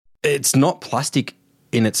It's not plastic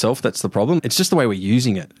in itself that's the problem. It's just the way we're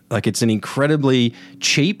using it. Like, it's an incredibly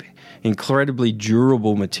cheap, incredibly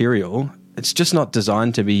durable material. It's just not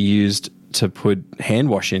designed to be used to put hand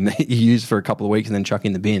wash in that you use for a couple of weeks and then chuck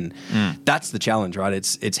in the bin. That's the challenge, right?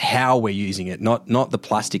 It's how we're using it, not the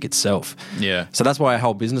plastic itself. Yeah. So that's why our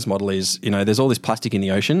whole business model is, there's all this plastic in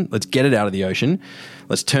the ocean. Let's get it out of the ocean.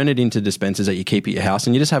 Let's turn it into dispensers that you keep at your house,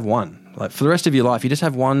 and you just have one. Like, for the rest of your life, you just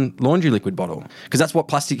have one laundry liquid bottle, because that's what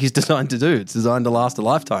plastic is designed to do. It's designed to last a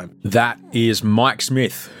lifetime. That is Mike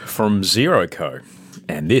Smith from Zero Co.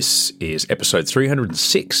 And this is episode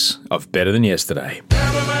 306 of Better Than Yesterday.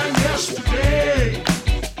 Better than yesterday. Better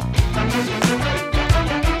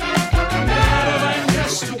than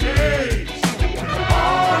yesterday.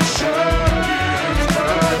 All sure is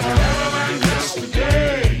good. Better than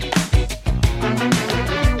yesterday.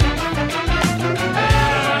 Better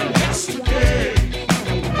than yesterday.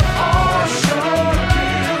 All sure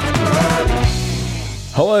is good.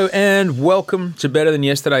 Hello and welcome to Better Than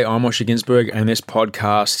Yesterday. I'm Osher Ginsberg, and this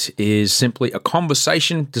podcast is simply a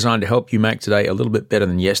conversation designed to help you make today a little bit better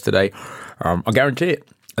than yesterday. I guarantee it.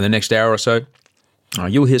 In the next hour or so,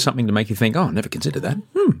 you'll hear something to make you think, oh, I never considered that.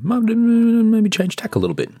 Maybe change tack a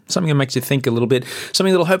little bit. Something that makes you think a little bit.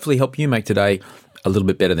 Something that will hopefully help you make today a little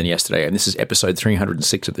bit better than yesterday. And this is episode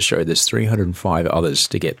 306 of the show. There's 305 others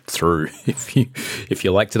to get through. If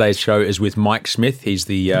you like today's show, is with Mike Smith. He's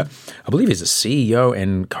the, I believe he's the CEO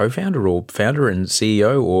and co-founder, or founder and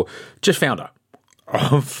CEO, or just founder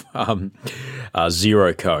of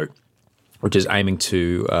Zero Co, which is aiming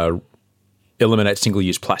to eliminate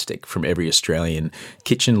single-use plastic from every Australian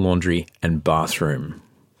kitchen, laundry and bathroom.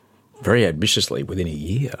 Very ambitiously within a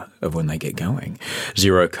year of when they get going.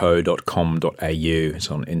 zeroco.com.au.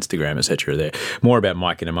 It's on Instagram, etc. there. More about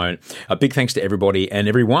Mike in a moment. A big thanks to everybody and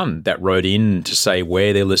everyone that wrote in to say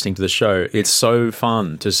where they're listening to the show. It's so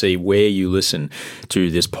fun to see where you listen to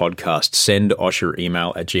this podcast. Send Osher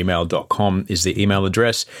email at gmail.com is the email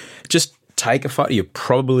address. Just take a photo. You're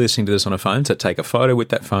probably listening to this on a phone, so take a photo with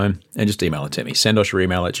that phone and just email it to me. Send Osher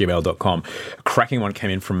email at gmail.com. A cracking one came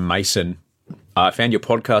in from Mason. I found your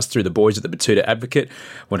podcast through the boys at the Batuta Advocate.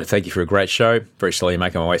 I want to thank you for a great show. Very slowly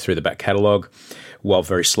making my way through the back catalogue while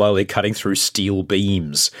very slowly cutting through steel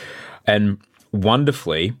beams. And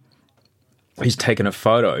wonderfully, he's taken a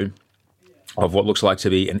photo of what looks like to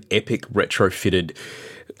be an epic retrofitted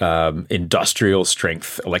industrial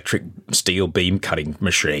strength electric steel beam cutting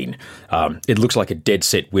machine. It looks like a dead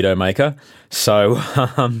set Widowmaker. So,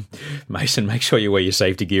 Mason, make sure you wear your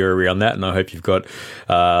safety gear around that, and I hope you've got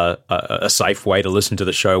a safe way to listen to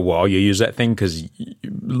the show while you use that thing, because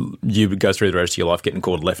you would go through the rest of your life getting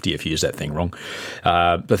called lefty if you use that thing wrong.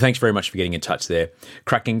 But thanks very much for getting in touch there.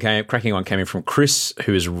 Cracking one came in from Chris,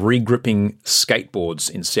 who is regripping skateboards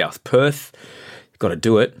in South Perth. Got to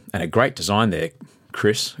do it, and a great design there,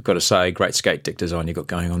 Chris. I've got to say, great skate deck design you got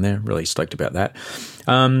going on there. Really stoked about that.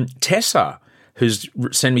 Tessa, who's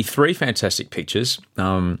sent me 3 fantastic pictures,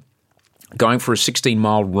 going for a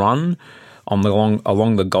 16-mile run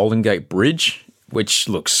along the Golden Gate Bridge, which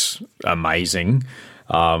looks amazing.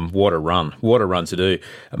 What a run. What a run to do.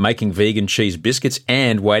 Making vegan cheese biscuits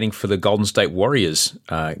and waiting for the Golden State Warriors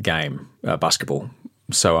game, basketball.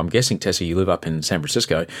 So I'm guessing, Tessa, you live up in San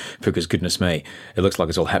Francisco, because goodness me, it looks like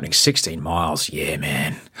it's all happening. 16 miles. Yeah,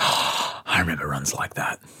 man. I remember runs like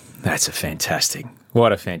that. That's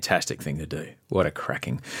what a fantastic thing to do. What a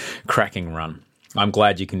cracking run. I'm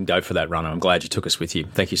glad you can go for that run. I'm glad you took us with you.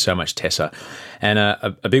 Thank you so much, Tessa. And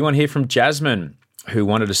a big one here from Jasmine, who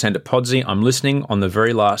wanted to send a podsy. I'm listening on the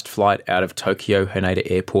very last flight out of Tokyo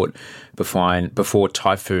Haneda Airport before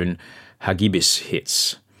Typhoon Hagibis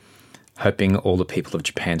hits. Hoping all the people of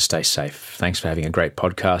Japan stay safe. Thanks for having a great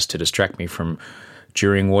podcast to distract me from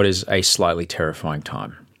during what is a slightly terrifying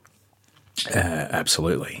time.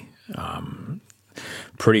 Absolutely.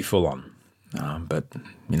 Pretty full on. But,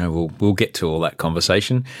 we'll get to all that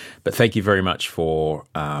conversation. But thank you very much for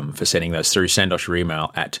sending those through. Send us your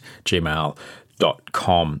email at gmail.com.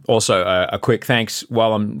 Also, a quick thanks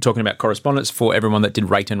while I'm talking about correspondence for everyone that did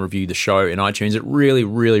rate and review the show in iTunes. It really,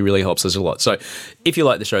 really, really helps us a lot. So if you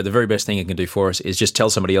like the show, the very best thing you can do for us is just tell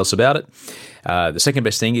somebody else about it. The second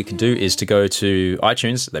best thing you can do is to go to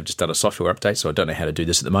iTunes. They've just done a software update, so I don't know how to do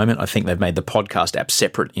this at the moment. I think they've made the podcast app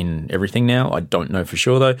separate in everything now. I don't know for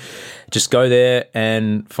sure, though. Just go there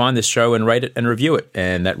and find this show and rate it and review it,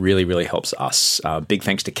 and that really, really helps us. Big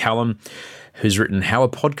thanks to Callum, who's written how a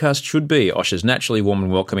podcast should be. Osh is naturally warm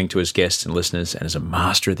and welcoming to his guests and listeners and is a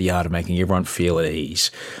master of the art of making everyone feel at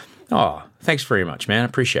ease. Oh, thanks very much, man. I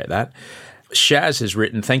appreciate that. Shaz has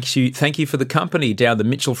written, thank you for the company down the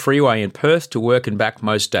Mitchell Freeway in Perth to work and back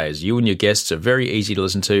most days. You and your guests are very easy to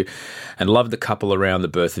listen to and love the couple around the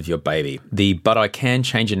birth of your baby. The "but I can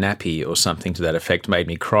change a nappy" or something to that effect made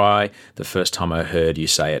me cry the first time I heard you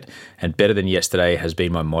say it, and better than yesterday has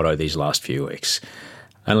been my motto these last few weeks.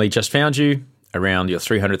 Only just found you around your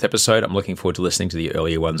 300th episode. I'm looking forward to listening to the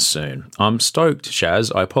earlier ones soon. I'm stoked,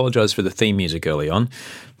 Shaz. I apologise for the theme music early on.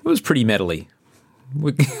 It was pretty metally.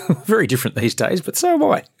 We're very different these days, but so am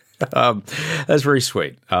I. That's very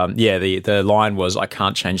sweet. The line was, "I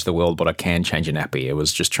can't change the world, but I can change a nappy." It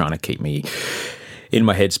was just trying to keep me in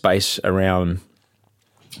my headspace around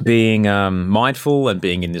being mindful and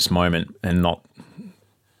being in this moment and not,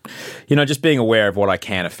 just being aware of what I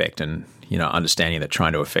can affect and, understanding that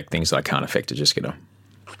trying to affect things that I can't affect are just going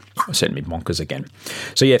to send me bonkers again.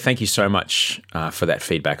 So, yeah, thank you so much for that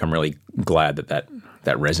feedback. I'm really glad that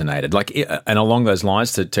resonated. And along those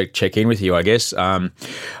lines, to check in with you, I guess, I know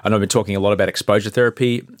I've been talking a lot about exposure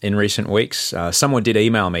therapy in recent weeks. Someone did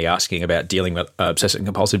email me asking about dealing with obsessive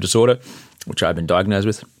compulsive disorder, which I've been diagnosed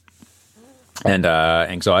with, and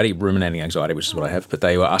anxiety, ruminating anxiety, which is what I have. But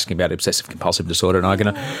they were asking about obsessive compulsive disorder,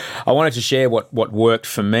 and I wanted to share what worked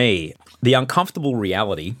for me. The uncomfortable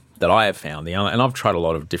reality that I have found, and I've tried a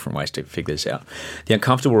lot of different ways to figure this out. The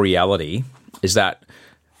uncomfortable reality is that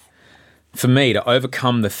for me, to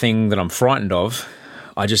overcome the thing that I'm frightened of,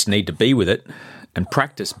 I just need to be with it and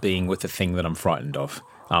practice being with the thing that I'm frightened of.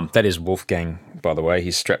 That is Wolfgang, by the way.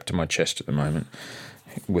 He's strapped to my chest at the moment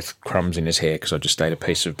with crumbs in his hair because I just ate a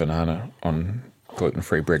piece of banana on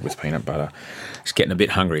gluten-free bread with peanut butter. He's getting a bit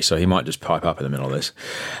hungry, so he might just pipe up in the middle of this.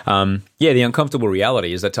 The uncomfortable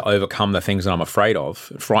reality is that to overcome the things that I'm afraid of,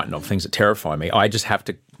 frightened of, things that terrify me, I just have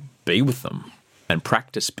to be with them and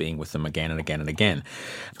practice being with them again and again and again.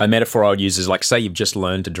 A metaphor I would use is like, say you've just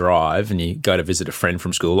learned to drive and you go to visit a friend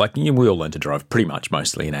from school. Like, we all learn to drive pretty much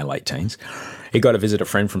mostly in our late teens. You go to visit a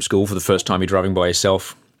friend from school for the first time, you're driving by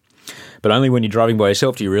yourself. But only when you're driving by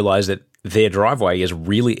yourself do you realise that their driveway is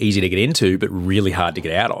really easy to get into but really hard to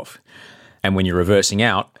get out of. And when you're reversing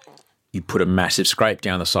out, you put a massive scrape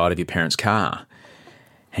down the side of your parents' car.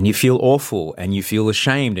 And you feel awful and you feel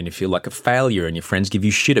ashamed and you feel like a failure and your friends give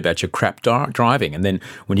you shit about your crap driving. And then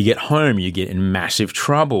when you get home, you get in massive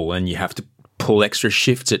trouble and you have to pull extra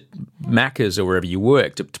shifts at Macca's or wherever you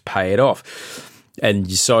work to pay it off. And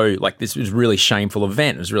so, this was a really shameful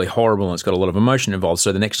event. It was really horrible and it's got a lot of emotion involved.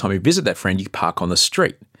 So the next time you visit that friend, you park on the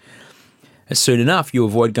street. And soon enough, you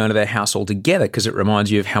avoid going to their house altogether because it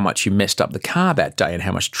reminds you of how much you messed up the car that day and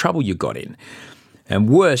how much trouble you got in. And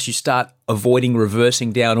worse, you start avoiding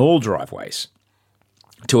reversing down all driveways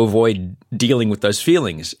to avoid dealing with those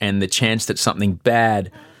feelings and the chance that something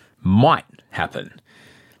bad might happen.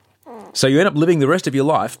 So you end up living the rest of your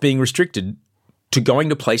life being restricted to going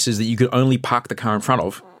to places that you could only park the car in front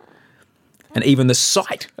of. And even the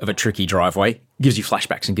sight of a tricky driveway gives you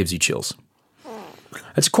flashbacks and gives you chills.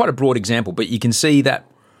 It's quite a broad example, but you can see that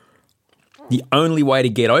the only way to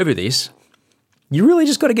get over this, you really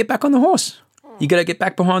just got to get back on the horse. You got to get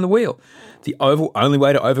back behind the wheel. The only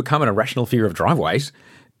way to overcome an irrational fear of driveways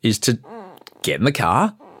is to get in the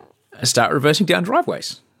car and start reversing down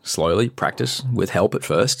driveways. Slowly, practice with help at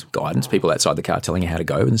first, guidance, people outside the car telling you how to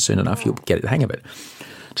go, and soon enough you'll get the hang of it.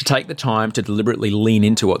 To take the time to deliberately lean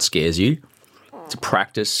into what scares you, to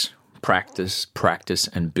practice,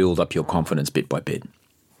 and build up your confidence bit by bit.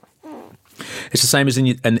 It's the same as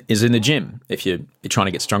in the gym. If you're trying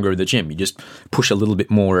to get stronger in the gym, you just push a little bit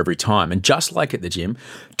more every time. And just like at the gym,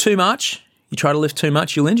 too much, you try to lift too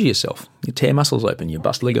much, you'll injure yourself. You tear muscles open, you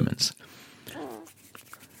bust ligaments.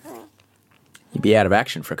 You'd be out of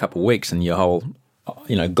action for a couple of weeks and your whole,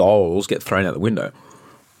 goals get thrown out the window.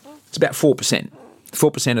 It's about 4%.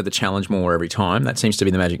 4% of the challenge more every time. That seems to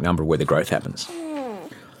be the magic number where the growth happens.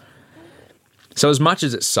 So as much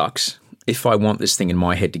as it sucks, if I want this thing in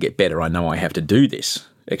my head to get better, I know I have to do this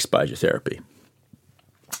exposure therapy.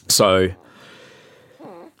 So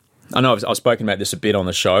I know I've spoken about this a bit on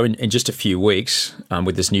the show. In just a few weeks,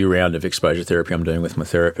 with this new round of exposure therapy I'm doing with my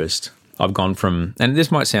therapist, I've gone from, and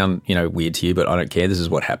this might sound weird to you, but I don't care. This is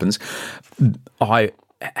what happens. I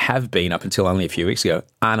have been, up until only a few weeks ago,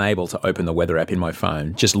 unable to open the weather app in my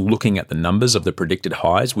phone. Just looking at the numbers of the predicted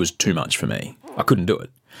highs was too much for me. I couldn't do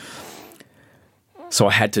it. So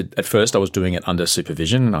I had to, at first I was doing it under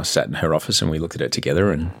supervision and I sat in her office and we looked at it together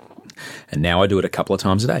and now I do it a couple of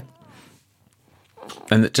times a day.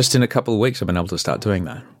 And just in a couple of weeks I've been able to start doing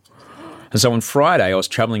that. And so on Friday I was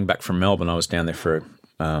travelling back from Melbourne. I was down there for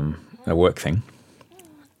a work thing.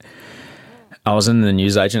 I was in the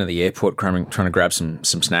newsagent at the airport trying to grab some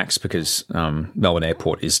snacks because Melbourne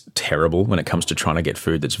Airport is terrible when it comes to trying to get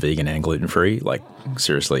food that's vegan and gluten-free. Like,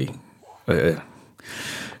 seriously,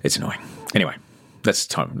 it's annoying. Anyway, that's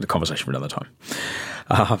the conversation for another time.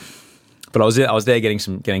 But I was there getting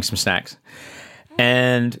some snacks,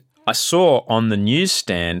 and I saw on the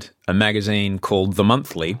newsstand a magazine called The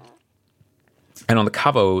Monthly. And on the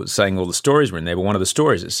cover, it was saying all the stories were in there. But one of the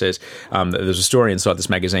stories, it says there's a story inside this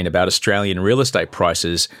magazine about Australian real estate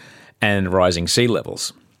prices and rising sea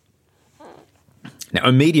levels. Now,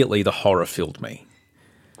 immediately, the horror filled me.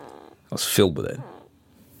 I was filled with it.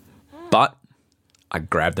 But I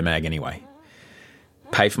grabbed the mag anyway.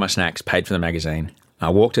 Paid for my snacks, paid for the magazine. I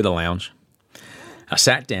walked to the lounge. I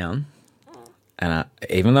sat down, and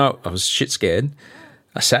even though I was shit scared,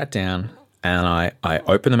 I sat down and I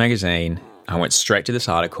opened the magazine. I went straight to this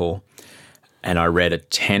article, and I read a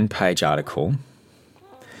 10-page article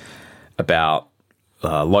about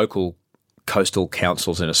local coastal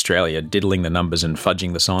councils in Australia diddling the numbers and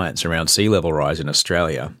fudging the science around sea level rise in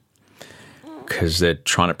Australia because they're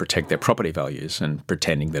trying to protect their property values and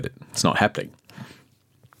pretending that it's not happening.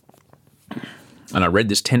 And I read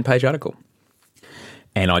this 10-page article,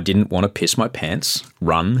 and I didn't want to piss my pants,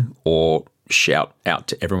 run, or shout out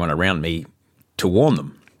to everyone around me to warn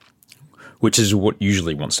them, which is what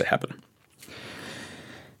usually wants to happen.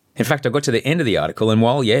 In fact, I got to the end of the article, and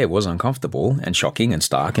while, it was uncomfortable and shocking and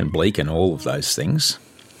stark and bleak and all of those things,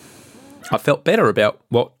 I felt better about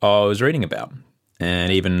what I was reading about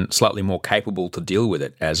and even slightly more capable to deal with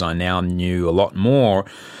it, as I now knew a lot more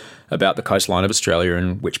about the coastline of Australia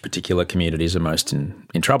and which particular communities are most in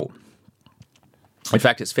trouble. In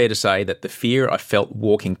fact, it's fair to say that the fear I felt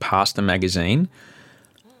walking past the magazine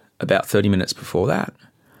about 30 minutes before that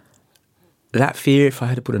fear, if I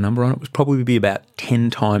had to put a number on it, would probably be about 10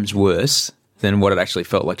 times worse than what it actually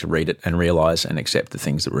felt like to read it and realise and accept the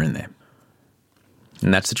things that were in there.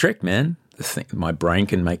 And that's the trick, man. My brain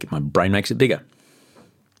makes it bigger.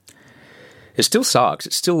 It still sucks.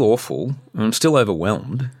 It's still awful. I'm still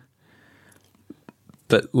overwhelmed.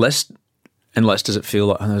 But less and less does it feel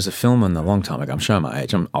like, there was a film a long time ago. I'm showing my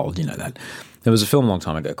age. I'm old, you know that. There was a film a long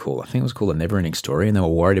time ago called, I think it was called A Never-Ending Story, and they were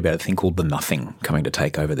worried about a thing called the Nothing coming to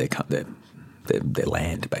take over their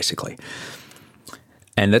land, basically.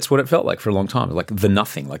 And that's what it felt like for a long time, like the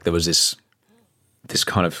nothing. Like there was this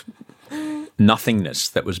kind of nothingness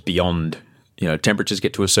that was beyond, temperatures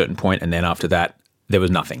get to a certain point, and then after that, there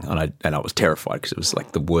was nothing. And I was terrified because it was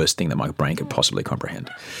like the worst thing that my brain could possibly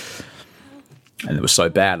comprehend. And it was so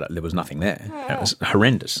bad that there was nothing there. And it was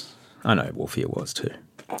horrendous. I know Wolfie was too.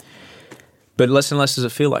 But less and less does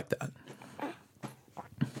it feel like that.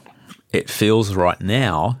 It feels right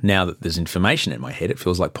now that there's information in my head, it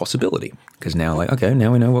feels like possibility. Because now,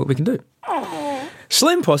 now we know what we can do.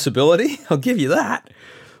 Slim possibility, I'll give you that.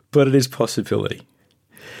 But it is possibility.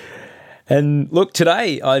 And look,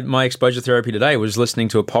 today, my exposure therapy today was listening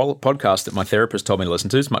to a podcast that my therapist told me to listen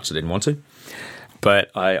to, as much as I didn't want to.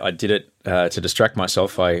 But I did it to distract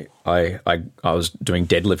myself. I was doing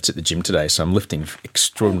deadlifts at the gym today, so I'm lifting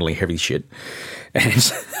extraordinarily heavy shit.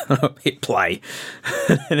 And hit play.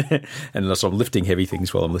 And so I'm lifting heavy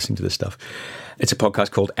things while I'm listening to this stuff. It's a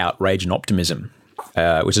podcast called Outrage and Optimism,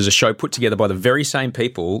 which is a show put together by the very same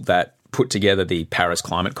people that put together the Paris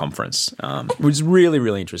Climate Conference, which is really,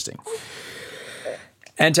 really interesting.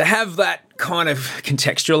 And to have that kind of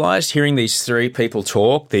contextualized, hearing these three people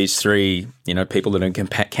talk, these three, people that have been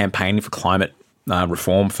campaigning for climate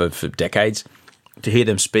reform for decades, to hear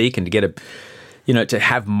them speak and to get to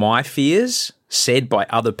have my fears said by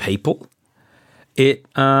other people, it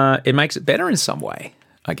makes it better in some way,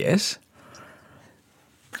 I guess.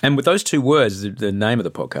 And with those two words, the name of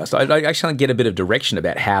the podcast, I actually get a bit of direction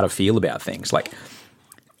about how to feel about things. Like,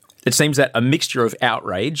 it seems that a mixture of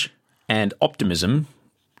outrage and optimism,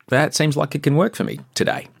 that seems like it can work for me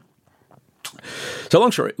today. So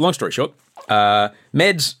long story short,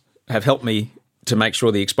 meds have helped me to make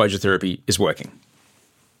sure the exposure therapy is working.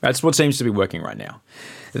 That's what seems to be working right now.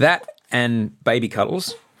 That and baby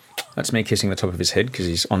cuddles. That's me kissing the top of his head because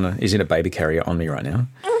he's in a baby carrier on me right now.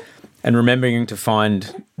 And remembering to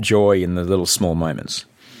find joy in the little small moments.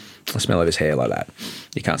 The smell of his hair like that.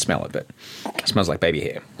 You can't smell it, but it smells like baby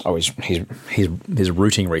hair. His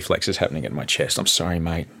rooting reflex is happening in my chest. I'm sorry,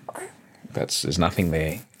 mate. There's nothing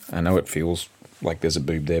there. I know it feels like there's a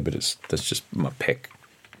boob there, but that's just my peck.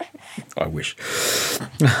 I wish.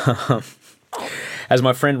 As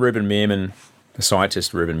my friend Ruben Meerman, the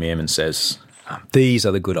scientist Ruben Meerman says, these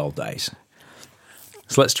are the good old days.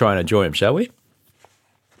 So let's try and enjoy them, shall we?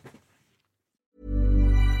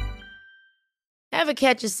 Ever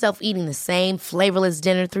catch yourself eating the same flavorless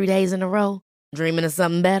dinner 3 days in a row? Dreaming of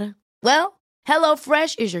something better? Well,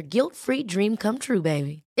 HelloFresh is your guilt-free dream come true,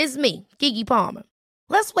 baby. It's me, Keke Palmer.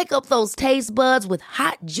 Let's wake up those taste buds with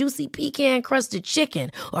hot, juicy pecan-crusted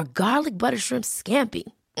chicken or garlic butter shrimp scampi.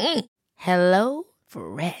 Hello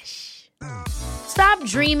Fresh. Stop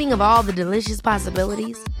dreaming of all the delicious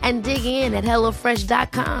possibilities and dig in at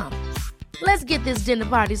HelloFresh.com. Let's get this dinner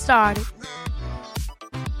party started.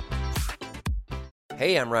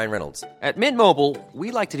 Hey, I'm Ryan Reynolds. At Mint Mobile,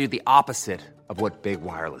 we like to do the opposite of what Big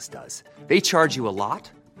Wireless does. They charge you a lot,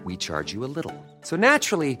 we charge you a little. So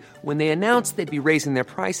naturally, when they announced they'd be raising their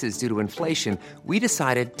prices due to inflation, we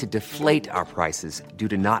decided to deflate our prices due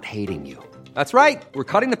to not hating you. That's right. We're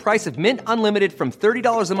cutting the price of Mint Unlimited from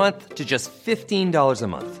 $30 a month to just $15 a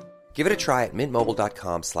month. Give it a try at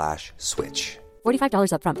mintmobile.com/switch.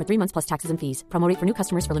 $45 up front for 3 months plus taxes and fees. Promo rate for new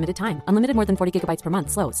customers for limited time. Unlimited more than 40 gigabytes per month.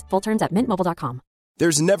 Slows full terms at mintmobile.com.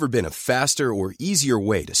 There's never been a faster or easier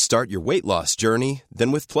way to start your weight loss journey than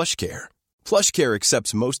with PlushCare. PlushCare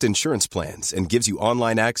accepts most insurance plans and gives you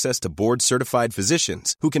online access to board-certified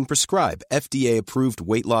physicians who can prescribe FDA-approved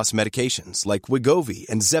weight loss medications like Wegovy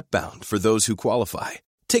and Zepbound for those who qualify.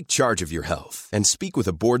 Take charge of your health and speak with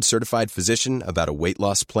a board-certified physician about a weight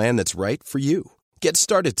loss plan that's right for you. Get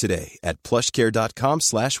started today at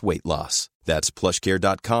plushcare.com/weight loss. That's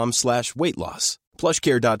plushcare.com/weight loss.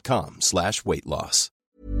 plushcare.com/weight loss.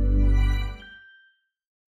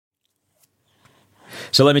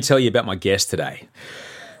 So let me tell you about my guest today.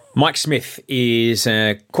 Mike Smith is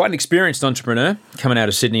quite an experienced entrepreneur coming out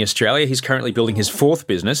of Sydney, Australia. He's currently building his fourth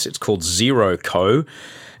business. It's called Zero Co.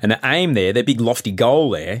 And the aim there, their big lofty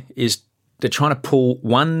goal there, is they're trying to pull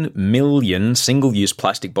 1 million single-use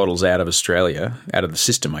plastic bottles out of Australia, out of the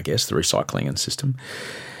system, I guess, the recycling and system,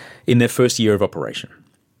 in their first year of operation.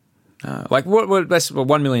 That's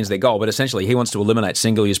 1 million is their goal, but essentially he wants to eliminate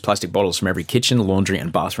single-use plastic bottles from every kitchen, laundry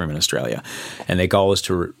and bathroom in Australia. And their goal is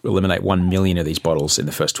to eliminate 1 million of these bottles in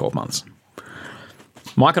the first 12 months.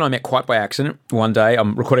 Mike and I met quite by accident one day.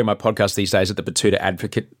 I'm recording my podcast these days at the Batuta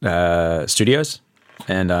Advocate Studios.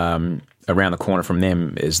 And around the corner from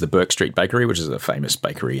them is the Burke Street Bakery, which is a famous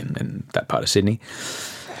bakery in that part of Sydney.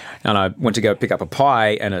 And I went to go pick up a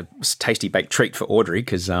pie and a tasty baked treat for Audrey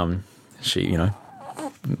because she,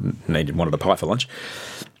 wanted a pie for lunch.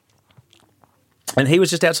 And he was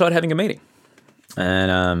just outside having a meeting.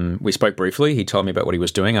 And we spoke briefly. He told me about what he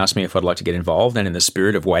was doing, asked me if I'd like to get involved. And in the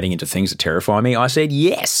spirit of wading into things that terrify me, I said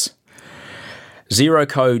yes.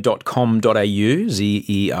 Zeroco.com.au,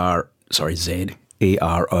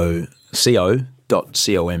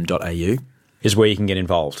 zeroco.com.au is where you can get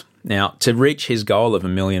involved. Now, to reach his goal of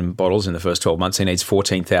 1 million bottles in the first 12 months, he needs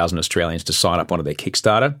 14,000 Australians to sign up onto their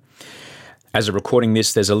Kickstarter. As of recording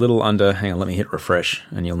this, there's a little under, hang on, let me hit refresh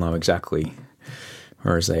and you'll know exactly,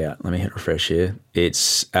 where is they at? Let me hit refresh here.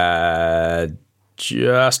 It's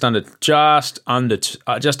just under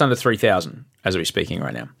 3,000 as we're speaking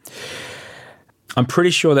right now. I'm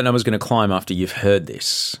pretty sure that number's going to climb after you've heard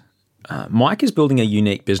this. Mike is building a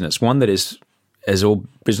unique business, one that is, as all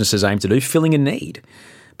businesses aim to do, filling a need.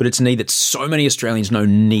 But it's a need that so many Australians know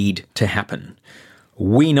need to happen.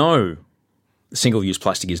 We know single-use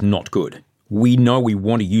plastic is not good. We know we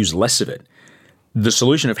want to use less of it. The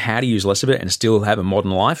solution of how to use less of it and still have a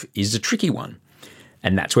modern life is a tricky one.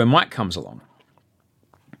 And that's where Mike comes along.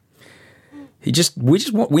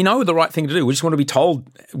 We know the right thing to do. We just want to be told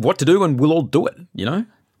what to do and we'll all do it,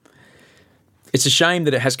 It's a shame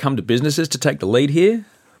that it has come to businesses to take the lead here,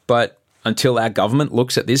 but until our government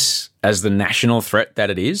looks at this as the national threat that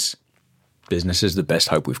it is, business is the best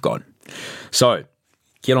hope we've got. So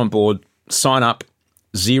get on board, sign up,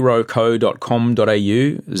 zeroco.com.au,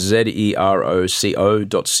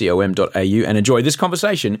 zeroco.com.au, and enjoy this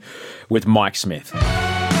conversation with Mike Smith.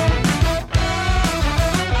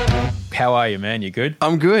 How are you, man? You good?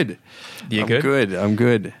 I'm good. You good? I'm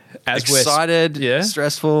good. Excited,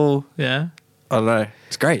 stressful. Yeah. I don't know.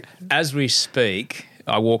 It's great. As we speak,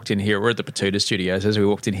 I walked in here. We're at the Batuta Studios. As we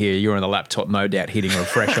walked in here, you're on the laptop, no doubt, hitting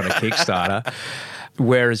refresh on a Kickstarter.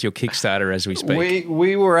 Where is your Kickstarter as we speak?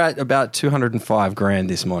 We were at about 205 grand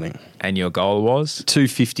this morning. And your goal was?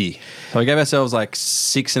 250. So we gave ourselves like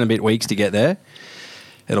 6 and a bit weeks to get there.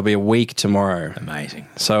 It'll be a week tomorrow. Amazing.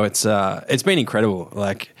 So it's been incredible.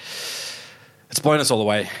 Like, it's blown us all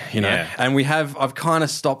away, Yeah. And I've kind of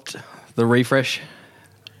stopped the refresh,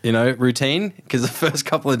 routine, because the first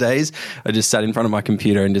couple of days I just sat in front of my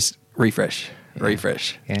computer and just refresh.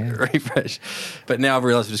 refresh. Yeah. Refresh. But now I've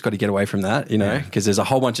realised we've just got to get away from that, because there's a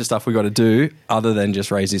whole bunch of stuff we've got to do other than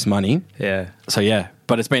just raise this money. Yeah. So,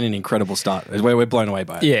 but it's been an incredible start. We're blown away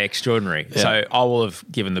by it. Yeah, extraordinary. Yeah. So I will have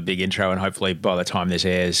given the big intro, and hopefully by the time this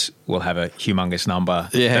airs, we'll have a humongous number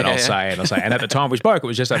Yeah, that I'll yeah. say. And I'll say, and at the time we spoke, it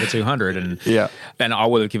was just over 200, and I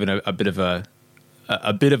will have given a bit of a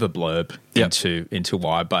blurb Yep. into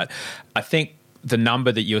why. But I think the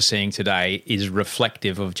number that you're seeing today is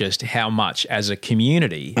reflective of just how much, as a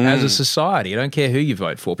community, as a society, I don't care who you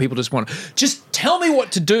vote for, people just want, just tell me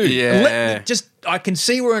what to do. Yeah. I can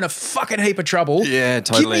see we're in a fucking heap of trouble. Yeah,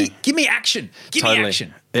 totally. Give me action. Give me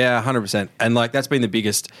action. Yeah, 100%. And that's been the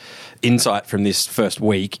biggest insight from this first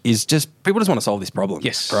week is just people just want to solve this problem.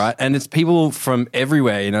 Yes. Right? And it's people from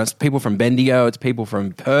everywhere. It's people from Bendigo, it's people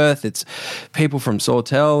from Perth, it's people from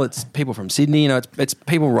Sawtell, it's people from Sydney. It's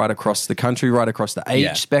people right across the country, right across the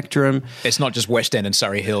age spectrum. It's not just West End and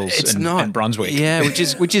Surrey Hills and Brunswick. Yeah,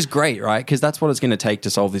 which is great, right? Because that's what it's going to take to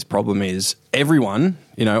solve this problem is everyone,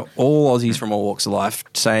 all Aussies from all walks of life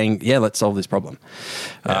saying, let's solve this problem.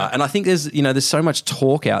 And I think there's so much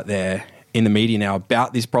talk out there in the media now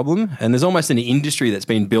about this problem, and there's almost an industry that's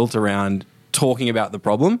been built around talking about the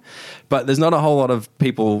problem, but there's not a whole lot of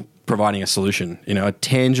people providing a solution, a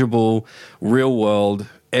tangible, real world,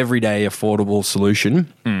 everyday, affordable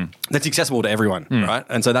solution that's accessible to everyone, right?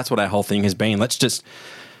 And so that's what our whole thing has been. Let's just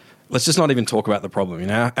not even talk about the problem.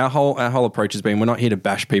 Our whole approach has been we're not here to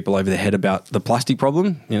bash people over the head about the plastic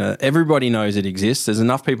problem. Everybody knows it exists. There's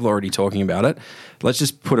enough people already talking about it. Let's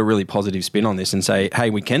just put a really positive spin on this and say,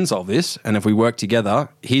 hey, we can solve this. And if we work together,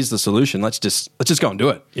 here's the solution. Let's just go and do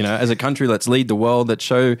it. As a country, let's lead the world. Let's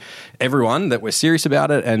show everyone that we're serious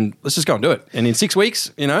about it, and let's just go and do it. And in 6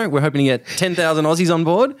 weeks, we're hoping to get 10,000 Aussies on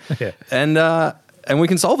board, and we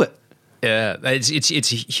can solve it. Yeah, it's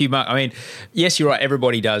humor. I mean, yes, you're right.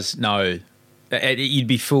 Everybody does know. You'd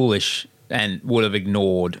be foolish and would have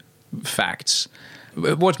ignored facts.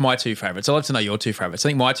 What's my two favourites? I'd love to know your two favourites. I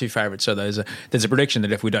think my two favourites are there's a prediction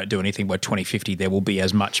that if we don't do anything by 2050, there will be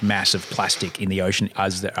as much mass of plastic in the ocean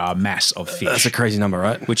as there are mass of fish. That's a crazy number,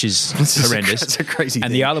 right? Which is horrendous. That's a crazy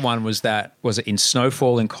And thing. the other one was it in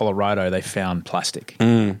snowfall in Colorado, they found plastic.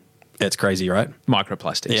 It's crazy, right?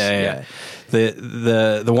 Microplastics. Yeah.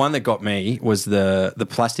 The one that got me was the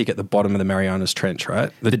plastic at the bottom of the Marianas Trench, right?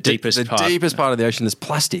 The deepest part. deepest part of the ocean. There's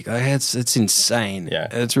plastic. It's insane. Yeah.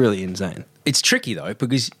 It's really insane. It's tricky, though,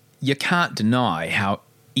 because you can't deny how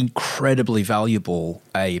incredibly valuable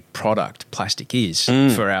a product plastic is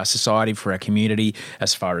for our society, for our community,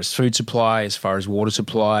 as far as food supply, as far as water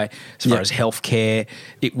supply, as far as healthcare.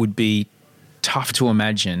 It would be tough to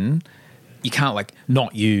imagine. You can't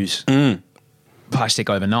not use plastic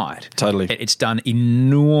overnight. Totally. It's done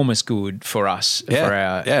enormous good for us,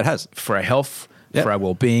 Yeah. it has. for our health, Yeah. for our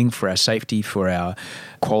well-being, for our safety, for our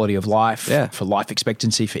quality of life, for life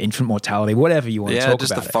expectancy, for infant mortality, whatever you want to talk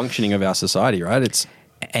just about. the functioning of our society, right?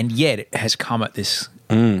 And yet it has come at this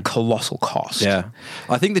colossal cost. Yeah.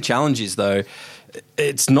 I think the challenge is, though,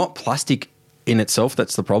 it's not plastic in itself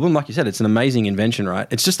that's the problem. Like you said, it's an amazing invention, right?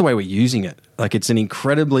 It's just the way we're using it. It's an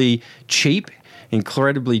incredibly cheap,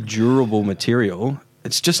 incredibly durable material.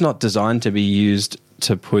 It's just not designed to be used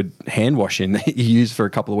to put hand wash in that you use for a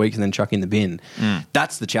couple of weeks and then chuck in the bin.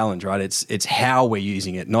 That's the challenge, right? It's how we're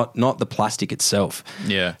using it, not the plastic itself.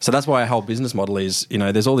 Yeah. So that's why our whole business model is,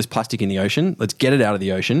 there's all this plastic in the ocean. Let's get it out of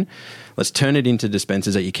the ocean. Let's turn it into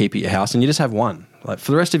dispensers that you keep at your house, and you just have one.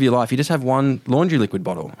 For the rest of your life, you just have one laundry liquid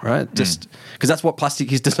bottle, right? Just because that's what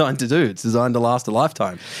plastic is designed to do. It's designed to last a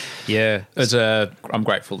lifetime. Yeah. I'm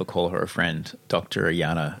grateful to call her a friend, Dr.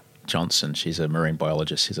 Ayana Johnson. She's a marine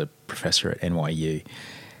biologist. She's a professor at NYU.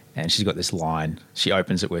 And she's got this line. She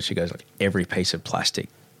opens it where she goes, every piece of plastic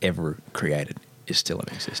ever created is still in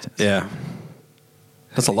existence. Yeah.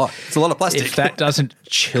 That's a lot. It's a lot of plastic. If that doesn't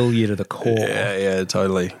chill you to the core. Yeah,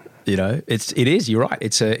 totally. It is, you're right.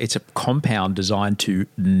 It's a compound designed to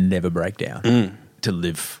never break down, to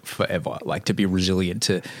live forever, to be resilient.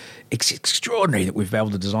 It's extraordinary that we've been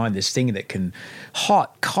able to design this thing that can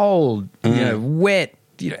hot, cold, wet,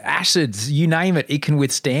 acids, you name it, it can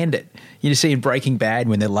withstand it. You see in Breaking Bad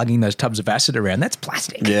when they're lugging those tubs of acid around, that's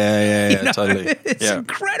plastic. Yeah, totally. It's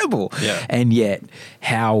incredible. Yeah. And yet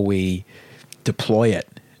how we deploy it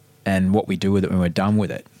and what we do with it when we're done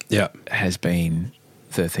with it has been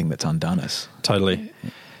the thing that's undone us. Totally.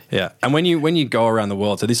 Yeah. And when you go around the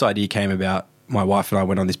world, so this idea came about, my wife and I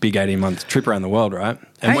went on this big 18-month trip around the world, right?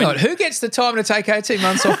 And Hang on, who gets the time to take 18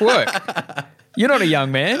 months off work? You're not a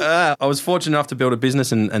young man. I was fortunate enough to build a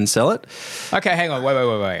business and sell it. Okay, hang on. Wait.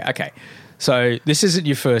 Okay. So this isn't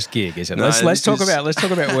your first gig, is it? No, Let's talk this is-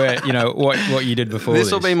 about where, what you did before this.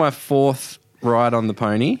 This will be my fourth ride on the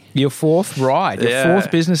pony. Your fourth ride, your Yeah.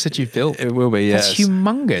 fourth business that you've built. It will be, yes. That's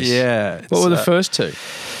humongous. Yeah. What were the It's, first two?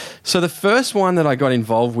 So the first one that I got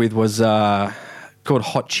involved with was called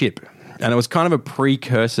Hot Chip, and it was kind of a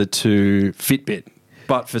precursor to Fitbit,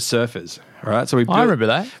 but for surfers. Right, so I remember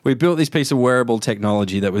that. We built this piece of wearable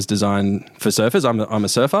technology that was designed for surfers. I'm a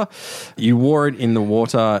surfer. You wore it in the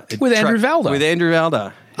water. With Andrew Valder? With Andrew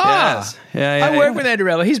Valder. Ah, Yes. Yeah, I work with Andrew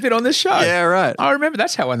Rella. He's been on this show. Yeah, right. I remember.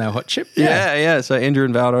 That's how I know Hot Chip. Yeah. So Andrew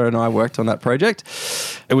and Valder and I worked on that project.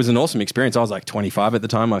 It was an awesome experience. I was like 25 at the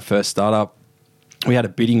time, my first startup. We had a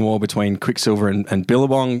bidding war between Quicksilver and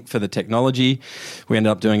Billabong for the technology. We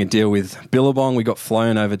ended up doing a deal with Billabong. We got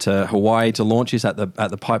flown over to Hawaii to launch this at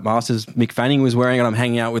the Pipe Masters. Mick Fanning was wearing it. I'm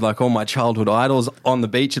hanging out with like all my childhood idols on the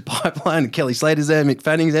beach at Pipeline. Kelly Slater's there, Mick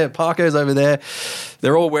Fanning's there, Parker's over there.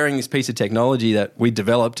 They're all wearing this piece of technology that we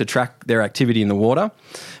developed to track their activity in the water.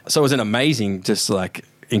 So it was an amazing, just like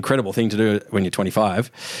incredible thing to do when you're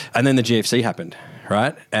 25. And then the GFC happened.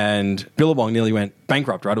 Right? And Billabong nearly went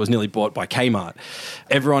bankrupt, right? It was nearly bought by Kmart.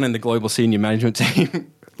 Everyone in the global senior management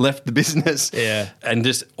team left the business. Yeah. And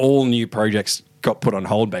just all new projects got put on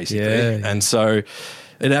hold, basically. Yeah. And so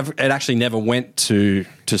it actually never went to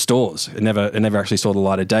stores. It never actually saw the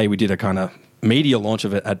light of day. We did a kind of media launch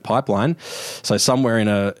of it at Pipeline. So somewhere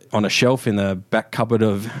on a shelf in the back cupboard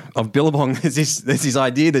of Billabong, there's this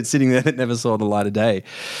idea that's sitting there that never saw the light of day.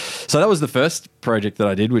 So that was the first project that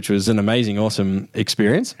I did, which was an amazing, awesome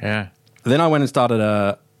experience. Yeah. Then I went and started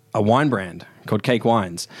a wine brand called Cake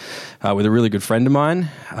Wines with a really good friend of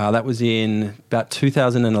mine. That was in about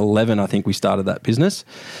 2011, I think we started that business.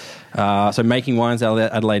 So making wines out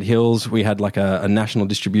of Adelaide Hills, we had like a national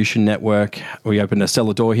distribution network. We opened a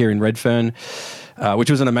cellar door here in Redfern, which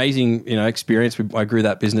was an amazing experience. I grew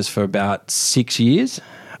that business for about 6 years.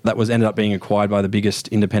 That ended up being acquired by the biggest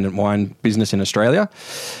independent wine business in Australia.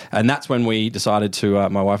 And that's when we decided to,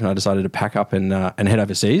 my wife and I decided to pack up and head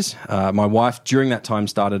overseas. My wife, during that time,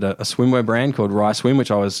 started a swimwear brand called Rye Swim, which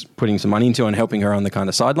I was putting some money into and helping her on the kind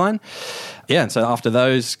of sideline. Yeah, and so after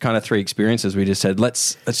those kind of 3 experiences, we just said,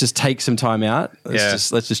 let's just take some time out. Let's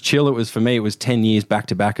just chill. For me, it was 10 years back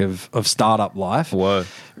to back of startup life. Whoa.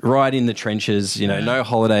 Right in the trenches, no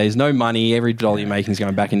holidays, no money. Every dollar you're making is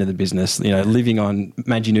going back into the business. Living on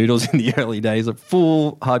Maggi noodles in the early days, a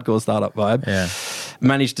full hardcore startup vibe. Yeah.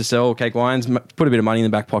 Managed to sell Cake Wines, put a bit of money in the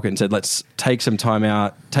back pocket and said, let's take some time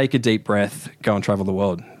out, take a deep breath, go and travel the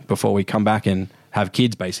world before we come back and have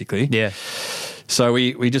kids, basically. Yeah. So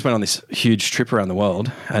we just went on this huge trip around the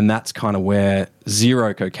world, and that's kind of where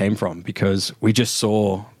Zeroco came from, because we just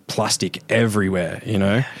saw plastic everywhere,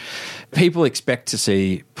 People expect to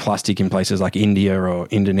see plastic in places like India or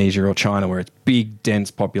Indonesia or China, where it's big,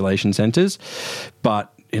 dense population centres.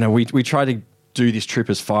 But, we try to do this trip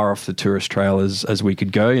as far off the tourist trail as we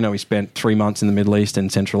could go. We spent 3 months in the Middle East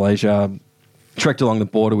and Central Asia, trekked along the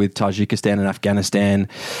border with Tajikistan and Afghanistan,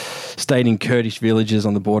 stayed in Kurdish villages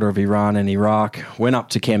on the border of Iran and Iraq, went up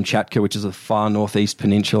to Kamchatka, which is the far northeast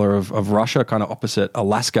peninsula of Russia, kind of opposite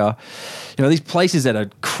Alaska. These places that are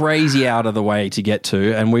crazy out of the way to get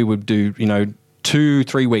to, and we would do,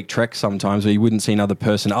 2-3 week treks sometimes where you wouldn't see another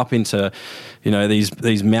person, up into,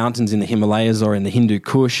 these mountains in the Himalayas or in the Hindu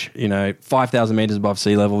Kush, 5,000 meters above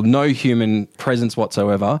sea level, no human presence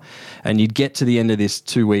whatsoever. And you'd get to the end of this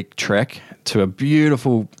 2 week trek to a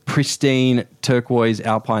beautiful, pristine, turquoise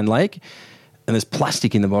alpine lake, and there's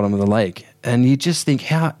plastic in the bottom of the lake. And you just think,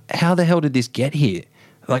 how the hell did this get here?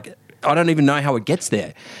 Like, I don't even know how it gets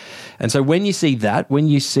there. And so when you see that, when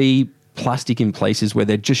you see plastic in places where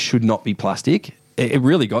there just should not be plastic, it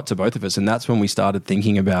really got to both of us. And that's when we started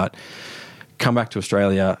thinking about, come back to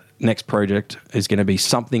Australia, next project is going to be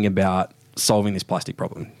something about solving this plastic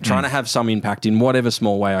problem, trying to have some impact in whatever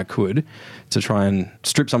small way I could to try and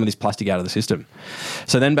strip some of this plastic out of the system.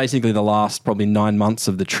 So then basically the last probably 9 months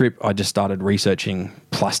of the trip, I just started researching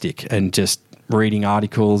plastic and just reading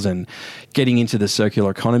articles and getting into the circular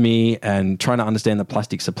economy and trying to understand the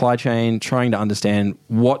plastic supply chain, trying to understand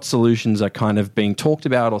what solutions are kind of being talked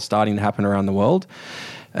about or starting to happen around the world.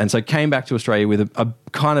 And so came back to Australia with a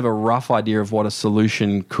kind of a rough idea of what a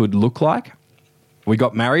solution could look like. We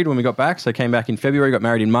got married when we got back, so came back in February, got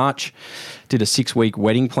married in March, did a 6-week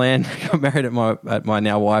wedding plan, got married at my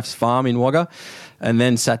now wife's farm in Wagga, and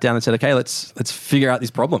then sat down and said, okay, let's figure out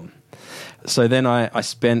this problem. So then I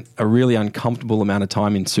spent a really uncomfortable amount of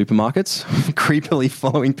time in supermarkets, creepily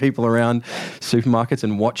following people around supermarkets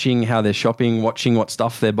and watching how they're shopping, watching what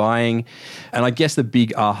stuff they're buying. And I guess the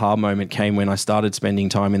big aha moment came when I started spending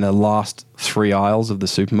time in the last 3 aisles of the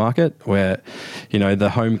supermarket where, the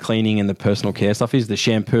home cleaning and the personal care stuff is, the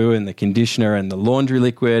shampoo and the conditioner and the laundry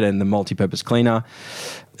liquid and the multi-purpose cleaner.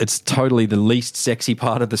 it's totally the least sexy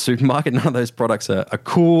part of the supermarket. None of those products are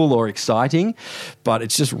cool or exciting, but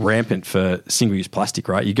it's just rampant for single-use plastic,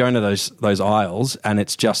 right? You go into those aisles and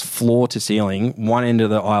it's just floor to ceiling, one end of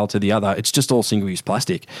the aisle to the other. It's just all single-use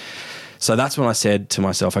plastic. So that's when I said to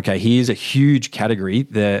myself, okay, here's a huge category.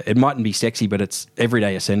 It mightn't be sexy, but it's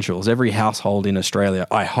everyday essentials. Every household in Australia,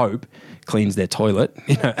 I hope, cleans their toilet,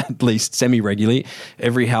 at least semi-regularly.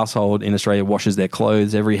 Every household in Australia washes their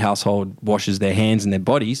clothes. Every household washes their hands and their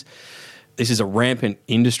bodies. This is a rampant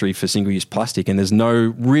industry for single-use plastic, and there's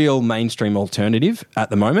no real mainstream alternative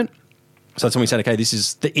at the moment. So that's when we said, okay, this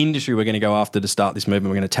is the industry we're going to go after to start this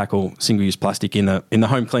movement. We're going to tackle single-use plastic in the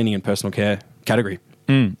home cleaning and personal care category.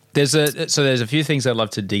 There's a few things I'd love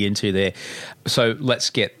to dig into there. So let's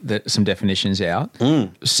get some definitions out.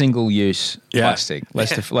 Single-use plastic.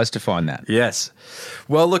 Let's define that. Yes.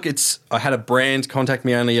 Well, look, I had a brand contact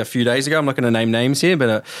me only a few days ago. I'm not going to name names here,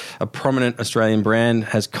 but a prominent Australian brand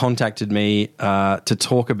has contacted me to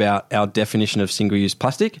talk about our definition of single-use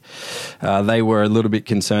plastic. They were a little bit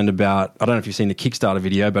concerned about, I don't know if you've seen the Kickstarter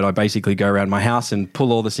video, but I basically go around my house and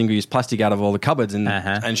pull all the single-use plastic out of all the cupboards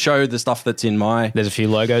and show the stuff that's in my... There's a few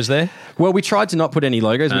logos there. Well, we tried to not put any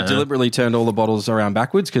logos. We deliberately turned all the bottles around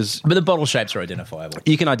backwards because... But the bottle shapes are identifiable.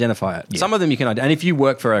 You can identify it. Yeah. Some of them you can identify. And if you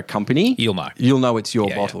work for a company... You'll know it's your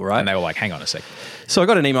bottle, right? And they were like, hang on a sec. So I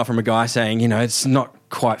got an email from a guy saying, it's not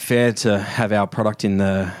quite fair to have our product in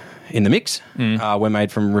the mix. We're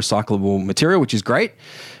made from recyclable material, which is great.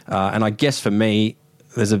 And I guess for me...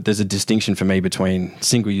 There's a distinction for me between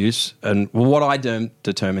single use and what I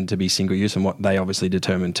determine to be single use and what they obviously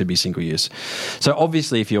determine to be single use. So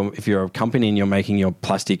obviously, if you're a company and you're making your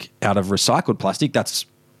plastic out of recycled plastic, that's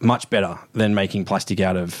much better than making plastic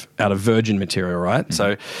out of virgin material, right? Mm-hmm.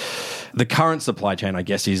 So the current supply chain, I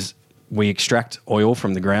guess, is we extract oil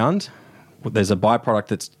from the ground. There's a byproduct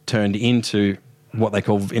that's turned into what they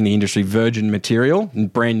call in the industry virgin material,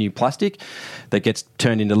 brand new plastic that gets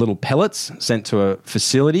turned into little pellets, sent to a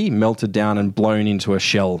facility, melted down and blown into a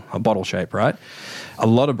shell, a bottle shape, right? A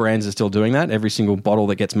lot of brands are still doing that. Every single bottle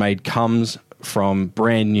that gets made comes from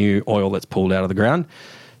brand new oil that's pulled out of the ground.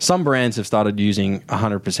 Some brands have started using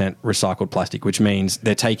 100% recycled plastic, which means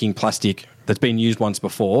they're taking plastic that's been used once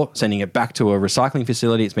before, sending it back to a recycling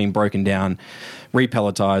facility. It's been broken down,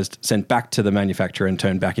 repelletized, sent back to the manufacturer and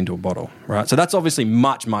turned back into a bottle, right? So that's obviously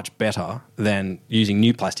much, much better than using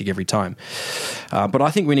new plastic every time. But I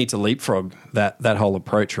think we need to leapfrog that whole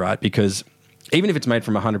approach, right? Because even if it's made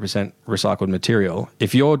from 100% recycled material,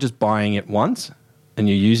 if you're just buying it once and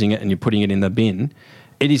you're using it and you're putting it in the bin,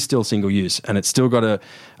 it is still single use, and it's still got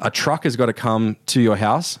a truck has got to come to your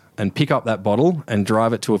house and pick up that bottle and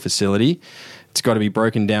drive it to a facility. It's got to be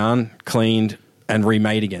broken down, cleaned, and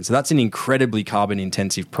remade again. So that's an incredibly carbon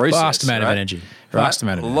intensive process. Vast amount of energy. Vast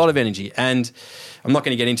amount of energy. A lot of energy. And I'm not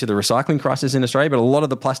going to get into the recycling crisis in Australia, but a lot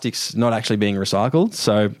of the plastic's not actually being recycled.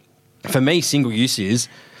 So for me, single use is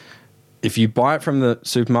if you buy it from the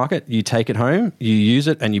supermarket, you take it home, you use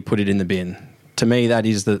it, and you put it in the bin. To me,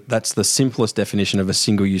 that's the simplest definition of a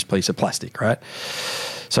single-use piece of plastic, right?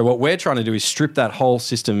 So what we're trying to do is strip that whole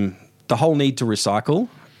system, the whole need to recycle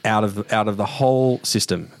out of the whole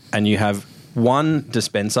system, and you have one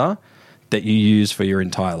dispenser that you use for your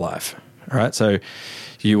entire life, right? So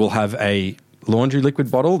you will have a laundry liquid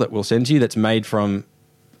bottle that we'll send to you that's made from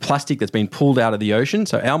plastic that's been pulled out of the ocean.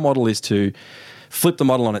 So our model is to flip the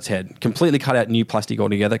model on its head, completely cut out new plastic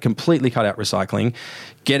altogether, completely cut out recycling,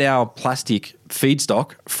 get our plastic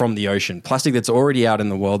feedstock from the ocean, plastic that's already out in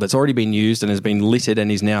the world, that's already been used and has been littered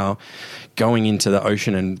and is now going into the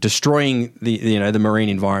ocean and destroying the marine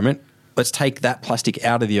environment. Let's take that plastic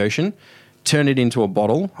out of the ocean, turn it into a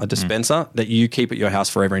bottle, a dispenser that you keep at your house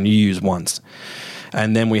forever and you use once.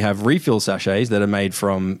 And then we have refill sachets that are made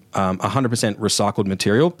from 100% recycled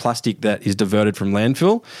material, plastic that is diverted from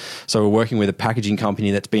landfill. So we're working with a packaging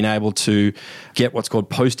company that's been able to get what's called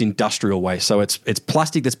post-industrial waste. So it's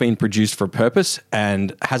plastic that's been produced for a purpose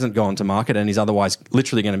and hasn't gone to market and is otherwise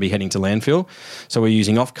literally going to be heading to landfill. So we're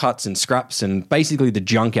using offcuts and scraps and basically the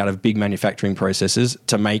junk out of big manufacturing processes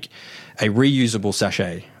to make a reusable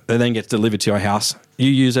sachet that then gets delivered to your house. You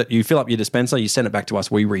use it, you fill up your dispenser, you send it back to us,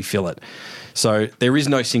 we refill it. So there is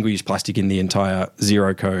no single-use plastic in the entire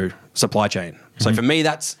Zero-Co supply chain. So for me,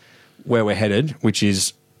 that's where we're headed, which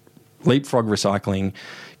is leapfrog recycling,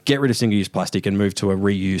 get rid of single-use plastic and move to a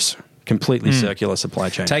reuse, completely circular supply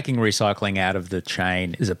chain. Taking recycling out of the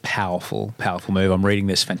chain is a powerful, powerful move. I'm reading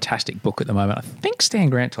this fantastic book at the moment. I think Stan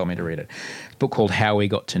Grant told me to read it. A book called How We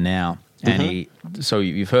Got to Now. And so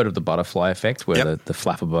you've heard of the butterfly effect, where the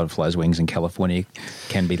flap of butterfly's wings in California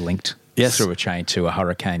can be linked through a chain to a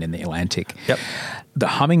hurricane in the Atlantic. Yep. The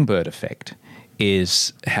hummingbird effect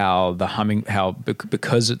is how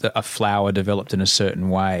because a flower developed in a certain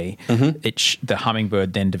way, the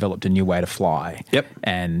hummingbird then developed a new way to fly. Yep.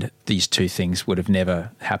 And these two things would have never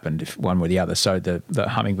happened if one were the other. So the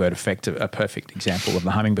hummingbird effect, a perfect example of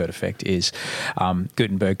the hummingbird effect is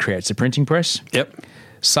Gutenberg creates a printing press. Yep.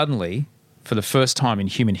 Suddenly, for the first time in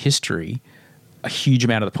human history, a huge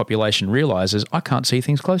amount of the population realizes I can't see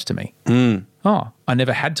things close to me. Oh, I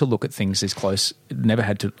never had to look at things this close. Never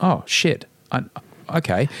had to. Oh, shit.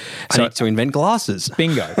 Okay. I need to invent glasses.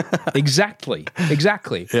 Bingo. Exactly.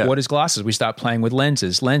 Yeah. What is glasses? We start playing with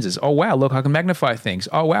lenses. Oh, wow, look, I can magnify things.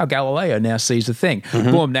 Oh, wow, Galileo now sees the thing.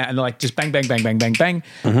 Boom, now, and like just bang, bang, bang, bang, bang, bang,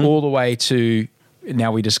 all the way to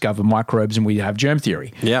now we discover microbes and we have germ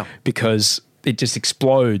theory. Yeah. Because it just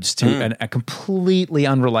explodes to a completely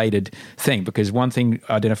unrelated thing, because one thing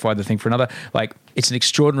identified the thing for another. Like, it's an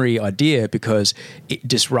extraordinary idea because it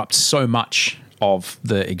disrupts so much of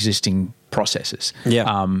the existing processes.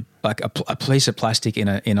 Yeah. Like a piece of plastic in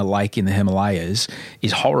a lake in the Himalayas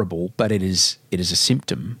is horrible, but it is a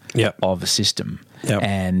symptom of a system. Yep.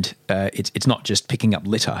 And it's not just picking up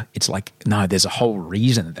litter. It's like, no, there's a whole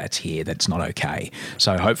reason that's here that's not okay.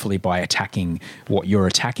 So hopefully by attacking what you're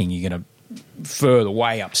attacking, you're going to further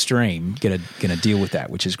way upstream going to deal with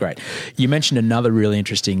that, which is great. You mentioned another really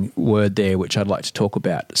interesting word there, which I'd like to talk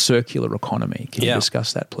about, circular economy. Can you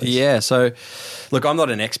discuss that, please? Yeah. So, look, I'm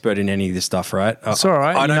not an expert in any of this stuff, right? It's all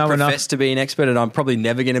right. I don't profess enough to be an expert, and I'm probably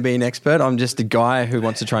never going to be an expert. I'm just a guy who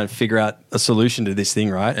wants to try and figure out a solution to this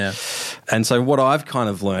thing, right? Yeah. And so what I've kind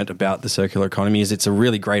of learnt about the circular economy is it's a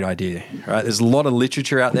really great idea, right? There's a lot of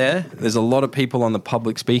literature out there. There's a lot of people on the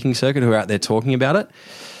public speaking circuit who are out there talking about it.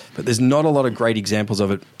 But there's not a lot of great examples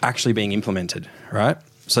of it actually being implemented, right?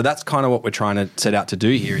 So that's kind of what we're trying to set out to do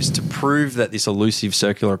here, is to prove that this elusive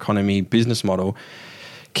circular economy business model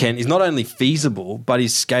is not only feasible, but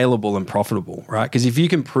is scalable and profitable, right? Because if you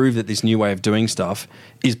can prove that this new way of doing stuff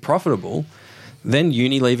is profitable, then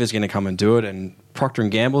Unilever is going to come and do it, and Procter &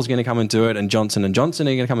 Gamble is going to come and do it, and Johnson & Johnson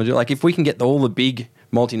are going to come and do it. Like, if we can get all the big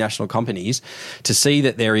multinational companies to see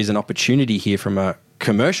that there is an opportunity here from a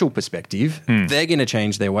commercial perspective, they're going to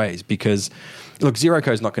change their ways, because, look,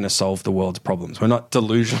 ZeroCo is not going to solve the world's problems. We're not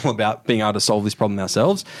delusional about being able to solve this problem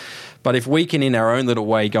ourselves. But if we can, in our own little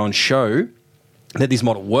way, go and show that this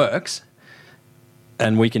model works,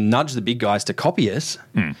 and we can nudge the big guys to copy us,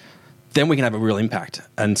 then we can have a real impact.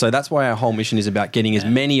 And so that's why our whole mission is about getting as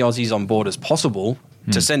many Aussies on board as possible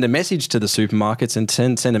to send a message to the supermarkets and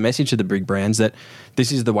send a message to the big brands that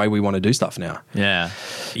this is the way we want to do stuff now. Yeah.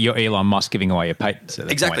 You're Elon Musk giving away your patents at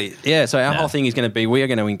that Exactly. point. Yeah. So our whole thing is going to be, we are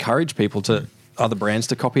going to encourage people to, other brands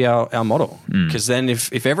to copy our model. Because then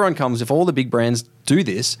if everyone comes, if all the big brands do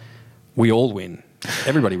this, we all win.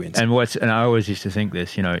 Everybody wins. And I always used to think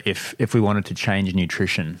this, if we wanted to change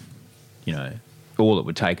nutrition, all it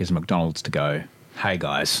would take is McDonald's to go, hey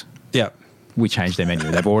guys, yeah. we changed their menu.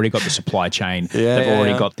 They've already got the supply chain. They've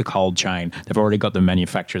already got the cold chain. They've already got the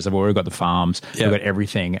manufacturers. They've already got the farms. They've got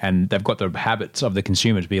everything. And they've got the habits of the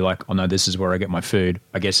consumer to be like, oh, no, this is where I get my food.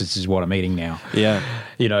 I guess this is what I'm eating now. Yeah.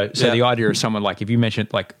 So the idea of someone like, if you mentioned,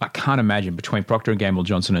 like, I can't imagine between Procter & Gamble,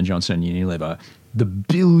 Johnson & Johnson and Unilever, the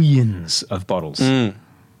billions of bottles that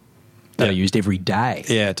are used every day.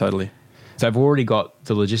 Yeah, totally. They've already got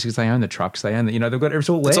the logistics. They own the trucks. They own they've got, it's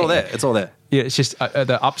all there. It's all there. Yeah, it's just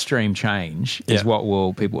the upstream change is what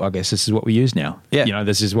will people. I guess this is what we use now. Yeah,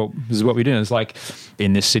 this is what we do. And it's like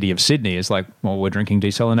in this city of Sydney, it's like, well, we're drinking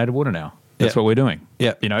desalinated water now. That's what we're doing.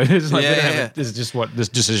 Yeah, it's like this is just what this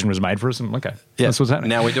decision was made for us. And okay, that's what's happening.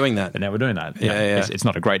 Now we're doing that. And now we're doing that. Yeah. It's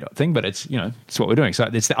not a great thing, but it's it's what we're doing. So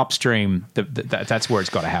it's the upstream. That's where it's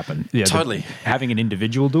got to happen. Totally. Having an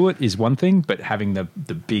individual do it is one thing, but having the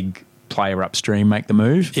big player upstream make the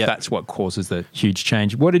move, that's what causes the huge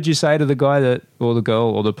change. What did you say to the guy or the girl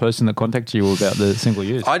or the person that contacted you about the single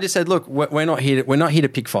use? I just said, look, we're not here to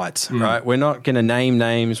pick fights, right? We're not going to name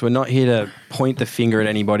names. We're not here to point the finger at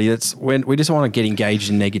anybody. We just want to get engaged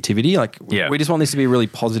in negativity. We just want this to be a really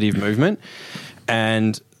positive movement.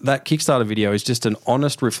 And that Kickstarter video is just an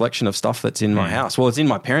honest reflection of stuff that's in my house. Well, it's in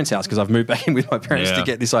my parents' house because I've moved back in with my parents to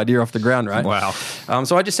get this idea off the ground, right? Wow.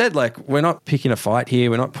 So I just said, we're not picking a fight here.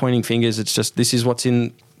 We're not pointing fingers. It's just, this is what's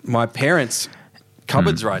in my parents'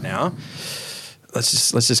 cupboards right now.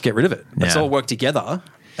 Let's just get rid of it. Let's all work together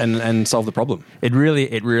and solve the problem. It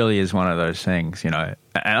really is one of those things, And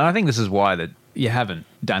I think this is why that you haven't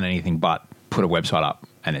done anything but put a website up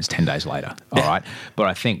and it's 10 days later. All right. But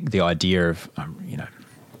I think the idea of,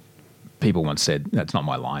 people once said, that's not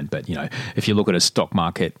my line, but, if you look at a stock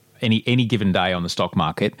market any given day on the stock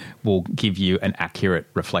market will give you an accurate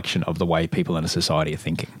reflection of the way people in a society are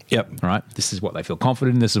thinking. Yep. Right. This is what they feel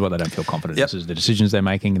confident in. This is what they don't feel confident in. Yep. This is the decisions they're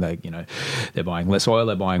making. They're buying less oil.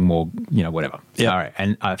 They're buying more. Whatever. Yep. All right.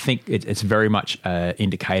 And I think it's very much an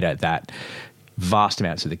indicator that vast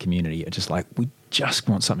amounts of the community are just like, we just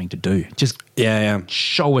want something to do. Just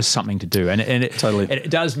show us something to do. And it Totally. it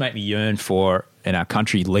does make me yearn for, in our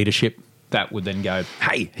country, leadership that would then go,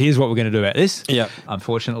 hey, here's what we're going to do about this. Yep.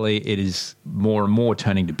 Unfortunately, it is more and more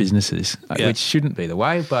turning to businesses, which shouldn't be the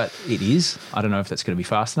way, but it is. I don't know if that's going to be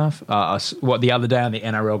fast enough. The other day on the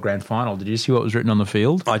NRL Grand Final, did you see what was written on the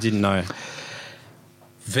field? I didn't know.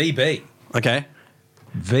 VB. Okay.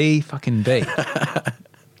 V fucking B.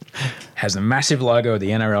 Has a massive logo of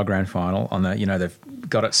the NRL Grand Final on the, they've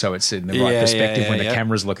got it so it's in the right perspective when the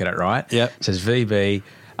cameras look at it, right? Yeah. It says VB,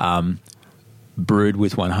 brewed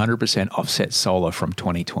with 100% offset solar from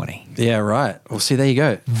 2020. Yeah, right. Well, see, there you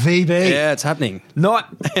go. VB. Yeah, it's happening.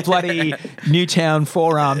 Not bloody Newtown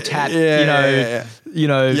forearm tat,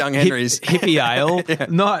 Young Henry's. hippie ale.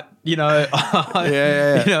 Not,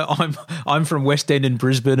 I'm from West End in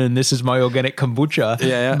Brisbane and this is my organic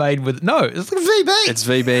kombucha made with, no, it's VB. It's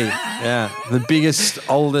VB. Yeah. The biggest,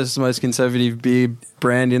 oldest, most conservative beer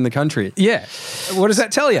brand in the country. Yeah. What does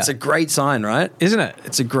that tell you? It's a great sign, right? Isn't it?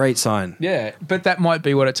 It's a great sign. Yeah, but that might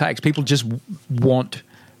be what it takes. People just want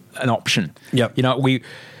an option. Yep.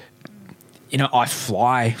 I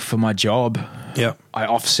fly for my job. Yep. I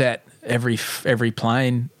offset every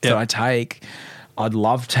plane that I take. I'd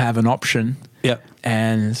love to have an option. Yep.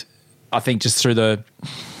 And I think just through the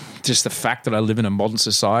fact that I live in a modern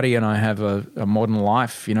society and I have a modern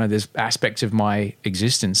life, there's aspects of my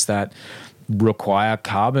existence that require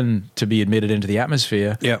carbon to be emitted into the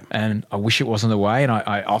atmosphere. Yep. And I wish it wasn't the way. And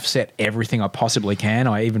I offset everything I possibly can.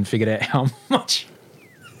 I even figured out how much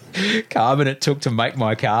carbon it took to make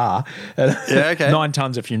my car. Yeah, okay. 9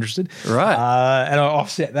 tons if you're interested. Right. And I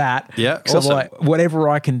offset that. Yeah, So awesome. I'm like, whatever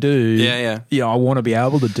I can do, I want to be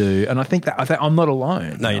able to do. And I think I'm not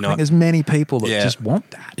alone. No, you're I not. think there's many people that just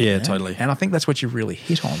want that. Yeah, totally. And I think that's what you really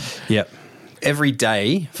hit on. Yep. Every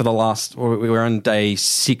day for the last, we're on day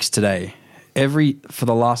 6 today. For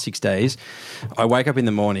the last 6 days, I wake up in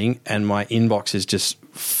the morning and my inbox is just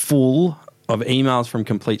full of emails from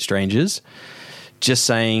complete strangers just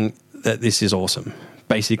saying that this is awesome,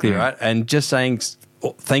 basically, right? And just saying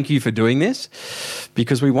thank you for doing this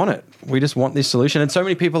because we want it. We just want this solution. And so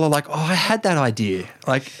many people are like, oh, I had that idea.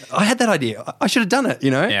 I should have done it,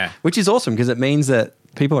 Yeah. Which is awesome because it means that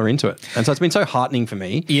people are into it. And so it's been so heartening for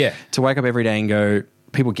me to wake up every day and go,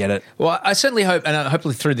 people get it. Well, I certainly hope, and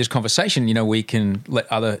hopefully through this conversation, we can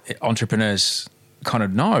let other entrepreneurs kind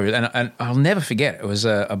of know. And I'll never forget, it was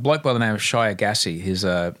a bloke by the name of Shia Gassi.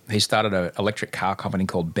 He started an electric car company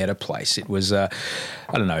called Better Place. It was, I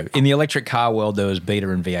don't know, in the electric car world, there was Beta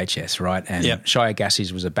and VHS, right? And Shia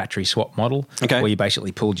Gassi's was a battery swap model where you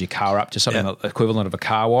basically pulled your car up to something equivalent of a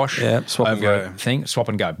car wash. Yeah, swap and go. Swap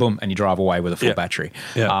and go, boom, and you drive away with a full battery.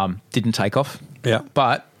 Yeah. Didn't take off. Yeah.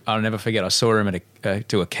 But I'll never forget, I saw him at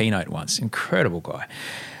do a keynote once. Incredible guy.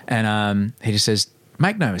 And he just says,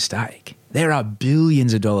 make no mistake, there are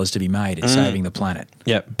billions of dollars to be made in saving the planet.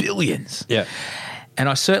 Yeah. Billions. Yeah. And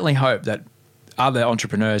I certainly hope that other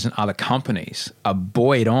entrepreneurs and other companies are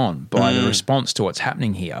buoyed on by the response to what's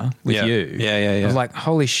happening here with you. Yeah. Of like,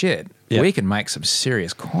 holy shit, we can make some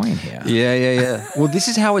serious coin here. Yeah. Well, this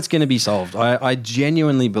is how it's going to be solved. I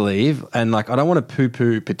genuinely believe, and I don't want to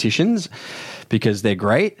poo-poo petitions because they're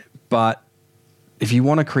great, but if you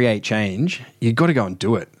want to create change, you've got to go and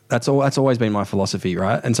do it. That's always been my philosophy,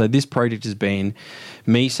 right? And so this project has been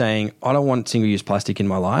me saying, I don't want single-use plastic in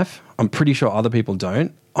my life. I'm pretty sure other people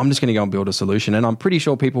don't. I'm just going to go and build a solution. And I'm pretty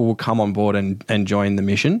sure people will come on board and join the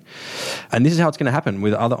mission. And this is how it's going to happen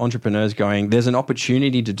with other entrepreneurs going, there's an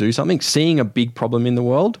opportunity to do something, seeing a big problem in the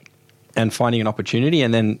world and finding an opportunity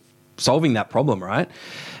and then solving that problem, right?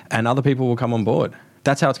 And other people will come on board.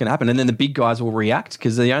 That's how it's going to happen. And then the big guys will react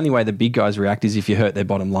because the only way the big guys react is if you hurt their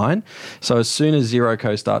bottom line. So as soon as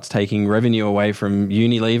ZeroCo starts taking revenue away from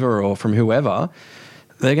Unilever or from whoever,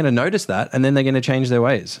 they're going to notice that and then they're going to change their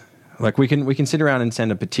ways. We can sit around and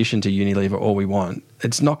send a petition to Unilever all we want.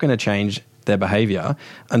 It's not going to change their behavior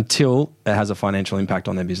until it has a financial impact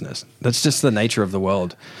on their business. That's just the nature of the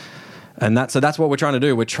world. And that's what we're trying to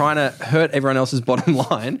do. We're trying to hurt everyone else's bottom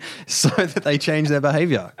line so that they change their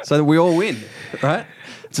behavior, so that we all win, right?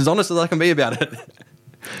 It's as honest as I can be about it.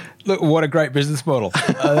 Look, what a great business model.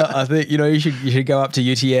 I think, you should go up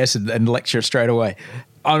to UTS and lecture straight away.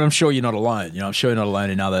 I'm sure you're not alone. I'm sure you're not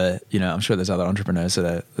alone in other. I'm sure there's other entrepreneurs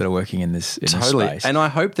that are working in this Totally. this space. And I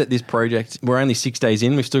hope that this project, we're only 6 days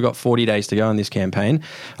in, we've still got 40 days to go in this campaign.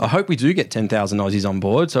 I hope we do get 10,000 Aussies on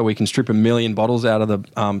board so we can strip 1 million bottles out of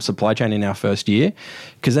the supply chain in our first year.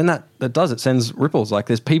 Because then that it sends ripples. Like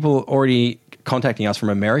there's people already contacting us from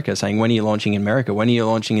America saying, when are you launching in America? When are you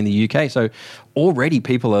launching in the UK? So already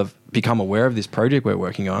people have become aware of this project we're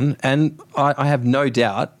working on. And I have no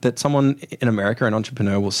doubt that someone in America, an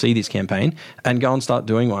entrepreneur, will see this campaign and go and start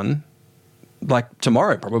doing one like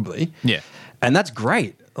tomorrow probably. Yeah. And that's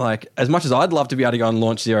great. Like as much as I'd love to be able to go and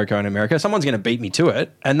launch Zero Co in America, someone's going to beat me to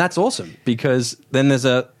it. And that's awesome because then there's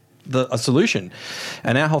a solution.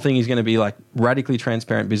 And our whole thing is going to be like radically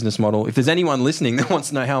transparent business model. If there's anyone listening that wants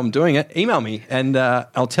to know how I'm doing it, email me and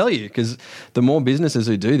I'll tell you, because the more businesses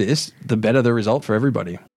who do this, the better the result for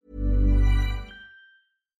everybody.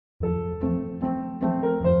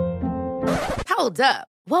 Hold up.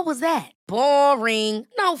 What was that? Boring.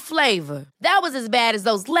 No flavor. That was as bad as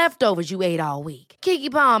those leftovers you ate all week.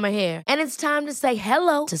 Keke Palmer here, and it's time to say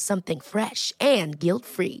hello to something fresh and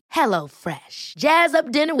guilt-free. Hello Fresh. Jazz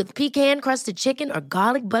up dinner with pecan-crusted chicken or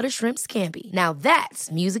garlic butter shrimp scampi. Now that's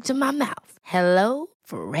music to my mouth. Hello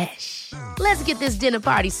Fresh. Let's get this dinner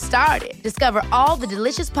party started. Discover all the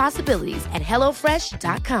delicious possibilities at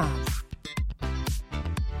hellofresh.com.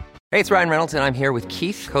 Hey, it's Ryan Reynolds, and I'm here with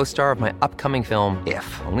Keith, co-star of my upcoming film,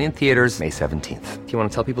 If, only in theaters May 17th. Do you want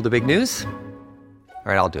to tell people the big news?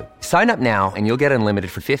 All right, I'll do it. Sign up now and you'll get unlimited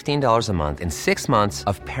for $15 a month and 6 months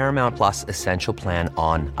of Paramount Plus Essential Plan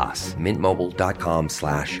on us.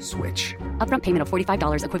 MintMobile.com/switch. Upfront payment of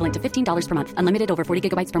 $45 equivalent to $15 per month. Unlimited over 40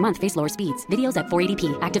 gigabytes per month. Face lower speeds. Videos at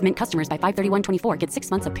 480p. Active Mint customers by 531.24 get 6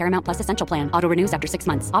 months of Paramount Plus Essential Plan. Auto renews after 6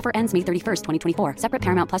 months. Offer ends May 31st, 2024. Separate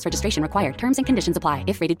Paramount Plus registration required. Terms and conditions apply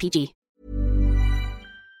if rated PG.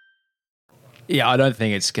 Yeah, I don't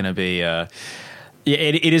think it's going to be. Yeah,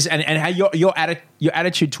 it is, and how your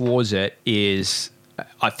attitude towards it is,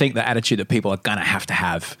 I think, the attitude that people are going to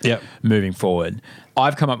have moving forward.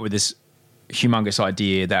 I've come up with this humongous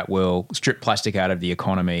idea that will strip plastic out of the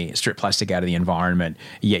economy, strip plastic out of the environment,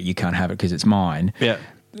 yet you can't have it because it's mine. Yeah.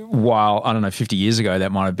 While, I don't know, 50 years ago,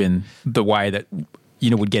 that might have been the way that,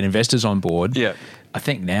 would get investors on board. Yeah. I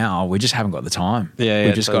think now we just haven't got the time. Yeah,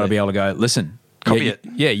 We've just got to be able to go, listen. Copy it.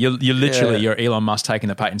 Yeah, you're literally, you're Elon Musk taking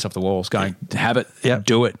the patents off the walls, going, have it,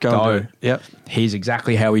 do it, Go. And do it. Yep. Here's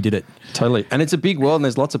exactly how we did it. Totally. And it's a big world and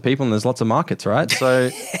there's lots of people and there's lots of markets, right? So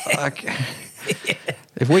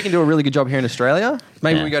if we can do a really good job here in Australia,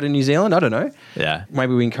 maybe we go to New Zealand, I don't know. Yeah.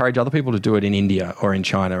 Maybe we encourage other people to do it in India or in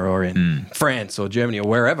China or in France or Germany or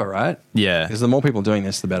wherever, right? Yeah. Because the more people doing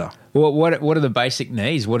this, the better. Well, what are the basic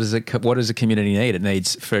needs? What does a community need? It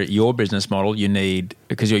needs, for your business model, you need,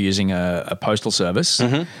 because you're using a postal service,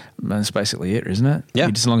 that's basically it, isn't it?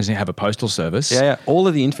 Yeah. As long as you have a postal service. Yeah. All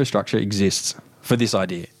of the infrastructure exists for this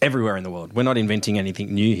idea everywhere in the world. We're not inventing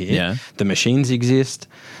anything new here. Yeah. The machines exist,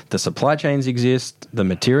 the supply chains exist, the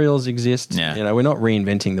materials exist. Yeah. We're not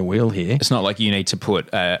reinventing the wheel here. It's not like you need to put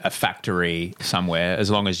a factory somewhere, as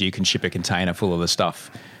long as you can ship a container full of the stuff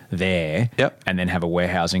there and then have a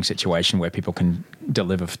warehousing situation where people can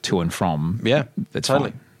deliver to and from. Yeah, that's totally.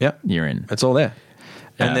 fine. Yeah. You're in. It's all there.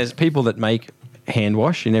 Yeah. And there's people that make hand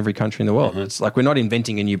wash in every country in the world. It's like we're not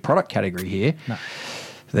inventing a new product category here. No.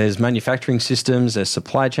 There's manufacturing systems, there's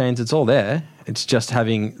supply chains, it's all there. It's just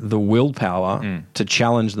having the willpower to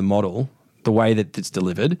challenge the model, the way that it's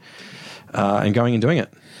delivered, and going and doing it.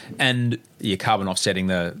 And you're carbon offsetting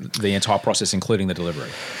the entire process, including the delivery.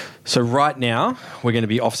 So right now, we're going to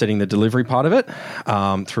be offsetting the delivery part of it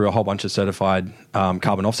through a whole bunch of certified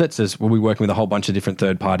carbon offsets. We'll be working with a whole bunch of different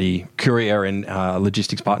third-party courier and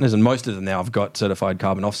logistics partners, and most of them now have got certified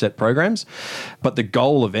carbon offset programs. But the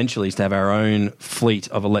goal eventually is to have our own fleet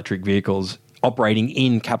of electric vehicles operating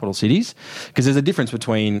in capital cities, because there's a difference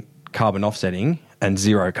between carbon offsetting and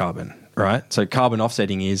zero carbon. Right. So carbon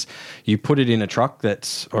offsetting is you put it in a truck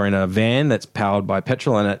or in a van that's powered by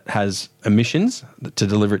petrol and it has emissions to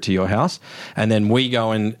deliver it to your house. And then we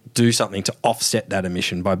go and do something to offset that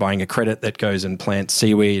emission by buying a credit that goes and plants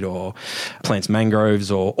seaweed or plants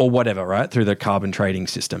mangroves or whatever, right, through the carbon trading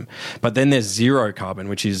system. But then there's zero carbon,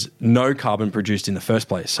 which is no carbon produced in the first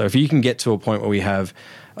place. So if you can get to a point where we have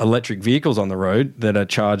electric vehicles on the road that are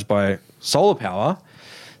charged by solar power,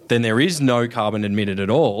 then there is no carbon emitted at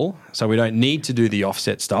all. So we don't need to do the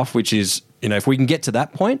offset stuff, which is, if we can get to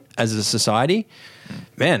that point as a society,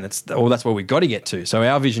 man, that's where we've got to get to. So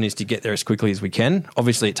our vision is to get there as quickly as we can.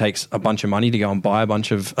 Obviously, it takes a bunch of money to go and buy a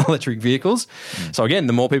bunch of electric vehicles. So again,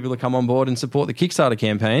 the more people that come on board and support the Kickstarter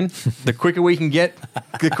campaign, the quicker we can get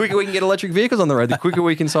electric vehicles on the road, the quicker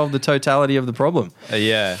we can solve the totality of the problem.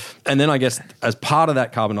 Yeah. And then I guess as part of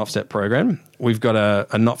that carbon offset program, we've got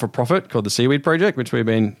a not-for-profit called the Seaweed Project, which we've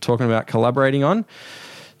been talking about collaborating on,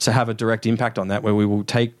 to have a direct impact on that, where we will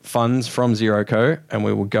take funds from ZeroCo and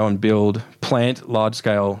we will go and plant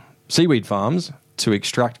large-scale seaweed farms to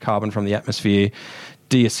extract carbon from the atmosphere,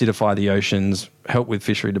 deacidify the oceans, help with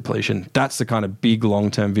fishery depletion. That's the kind of big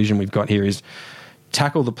long-term vision we've got here, is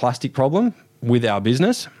tackle the plastic problem with our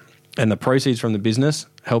business, and the proceeds from the business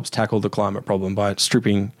helps tackle the climate problem by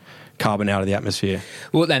stripping carbon out of the atmosphere.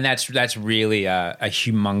 Well, then that's really a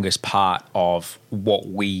humongous part of what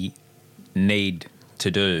we need to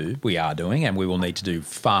do, we are doing, and we will need to do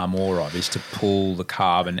far more of, is to pull the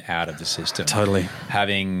carbon out of the system. Totally.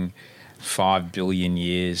 Having 5 billion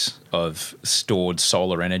years of stored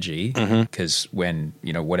solar energy, because when,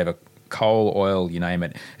 whatever coal, oil, you name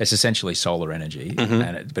it, it's essentially solar energy,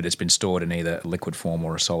 but it's been stored in either a liquid form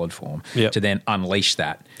or a solid form. Yep. To then unleash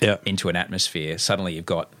that Yep. into an atmosphere, suddenly you've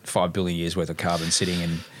got 5 billion years worth of carbon sitting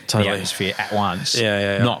in Totally. the atmosphere at once.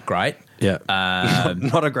 Yeah. Not great. Yeah.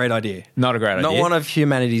 Not a great idea. Not a great idea. Not one of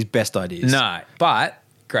humanity's best ideas. No, but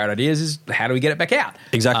great ideas is how do we get it back out?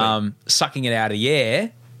 Exactly. Sucking it out of the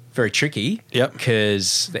air, very tricky. Yep.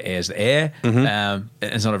 Because the air's the air.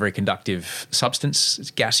 It's not a very conductive substance.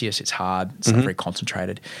 It's gaseous. It's hard. It's not very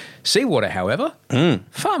concentrated. Seawater, however,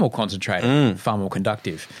 far more concentrated, far more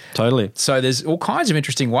conductive. Totally. So there's all kinds of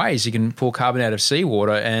interesting ways you can pull carbon out of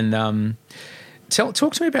seawater. And talk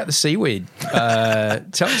to me about the seaweed.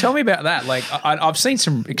 Tell me about that. Like I've seen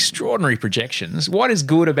some extraordinary projections. What is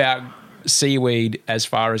good about seaweed as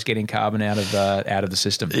far as getting carbon out of the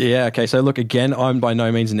system? Yeah, okay. So look, again, I'm by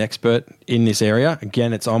no means an expert in this area.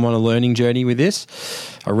 Again, I'm on a learning journey with this.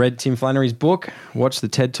 I read Tim Flannery's book, watched the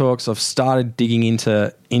TED Talks. I've started digging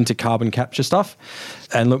into carbon capture stuff.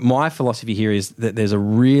 And look, my philosophy here is that there's a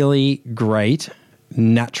really great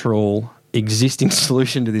natural existing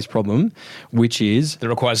solution to this problem, which is... That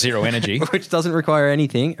requires zero energy. which doesn't require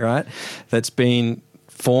anything, right? That's been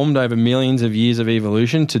formed over millions of years of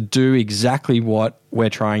evolution to do exactly what we're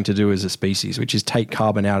trying to do as a species, which is take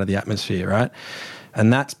carbon out of the atmosphere, right?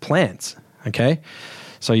 And that's plants, okay?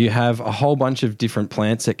 So you have a whole bunch of different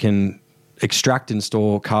plants that can extract and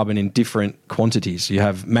store carbon in different quantities. You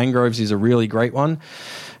have mangroves is a really great one.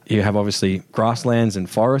 You have obviously grasslands and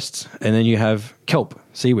forests, and then you have kelp,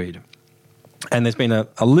 seaweed. And there's been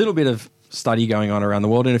a little bit of study going on around the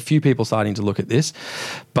world and a few people starting to look at this.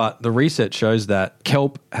 But the research shows that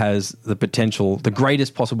kelp has the potential, the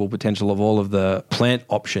greatest possible potential of all of the plant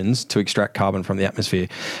options to extract carbon from the atmosphere.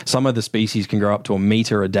 Some of the species can grow up to 1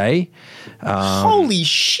 meter a day. Holy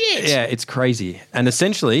shit! Yeah, it's crazy. And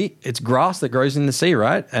essentially, it's grass that grows in the sea,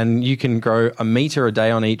 right? And you can grow 1 meter a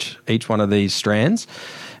day on each one of these strands.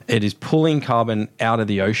 It is pulling carbon out of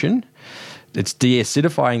the ocean. It's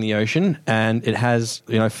deacidifying the ocean, and it has,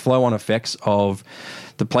 flow-on effects of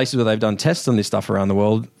the places where they've done tests on this stuff around the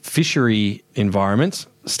world. Fishery environments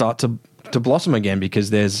start to blossom again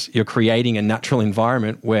because you're creating a natural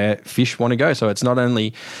environment where fish want to go. So it's not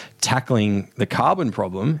only tackling the carbon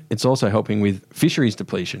problem, it's also helping with fisheries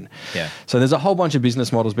depletion. Yeah. So there's a whole bunch of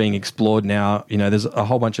business models being explored now. There's a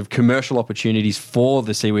whole bunch of commercial opportunities for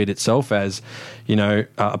the seaweed itself as,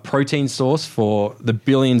 a protein source for the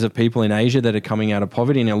billions of people in Asia that are coming out of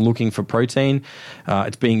poverty and are looking for protein.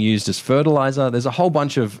 It's being used as fertilizer. There's a whole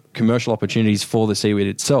bunch of commercial opportunities for the seaweed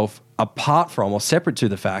itself, apart from or separate to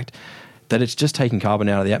the fact that it's just taking carbon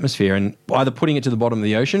out of the atmosphere and either putting it to the bottom of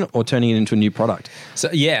the ocean or turning it into a new product. So,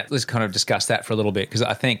 yeah, let's kind of discuss that for a little bit, because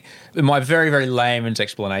I think my very, very layman's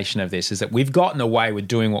explanation of this is that we've gotten away with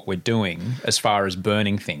doing what we're doing as far as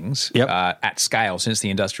burning things at scale since the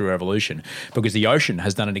Industrial Revolution, because the ocean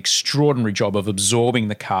has done an extraordinary job of absorbing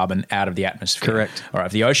the carbon out of the atmosphere. Correct. All right,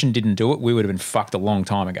 if the ocean didn't do it, we would have been fucked a long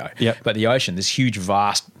time ago. Yep. But the ocean, this huge,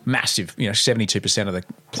 vast, massive, 72% of the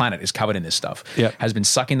planet is covered in this stuff, has been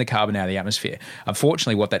sucking the carbon out of the atmosphere.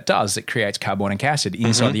 Unfortunately, what that does, it creates carbonic acid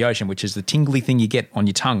inside the ocean, which is the tingly thing you get on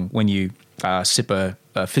your tongue when you sip a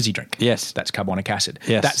fizzy drink. Yes. That's carbonic acid.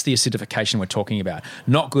 Yes. That's the acidification we're talking about.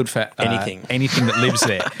 Not good for Anything that lives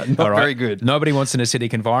there. Not very good. Nobody wants an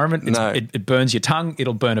acidic environment. No. It burns your tongue.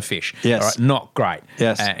 It'll burn a fish. Yes. All right? Not great.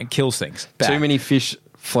 Yes. It kills things. Bad. Too many fish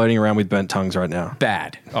floating around with burnt tongues right now.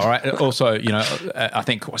 Bad. All right. Also, I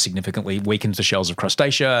think quite significantly weakens the shells of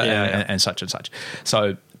crustacea and such and such.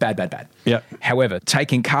 So bad. Yeah. However,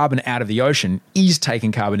 taking carbon out of the ocean is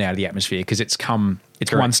taking carbon out of the atmosphere because it's come It's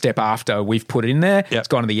Correct. one step after we've put it in there. Yep. It's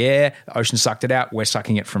gone to the air. The ocean sucked it out. We're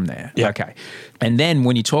sucking it from there. Yep. Okay. And then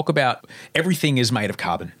when you talk about everything is made of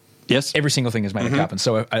carbon. Yes. Every single thing is made of carbon.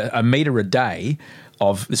 So a meter a day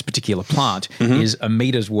of this particular plant is a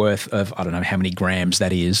meter's worth of, I don't know how many grams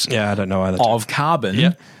that is. Yeah, I don't know either. Of carbon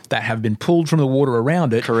Yep. that have been pulled from the water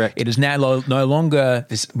around it. Correct. It is now no longer,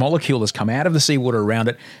 this molecule has come out of the seawater around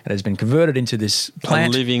it and has been converted into this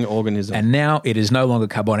plant. A living organism. And now it is no longer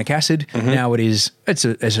carbonic acid. Now it's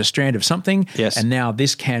a strand of something. Yes. And now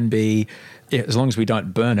this can be, as long as we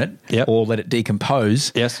don't burn it Yep. or let it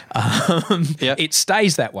decompose, Yes. Yep. it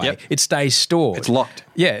stays that way. Yep. It stays stored. It's locked.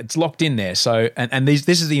 Yeah, it's locked in there. So, and this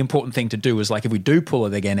is the important thing to do is like if we do pull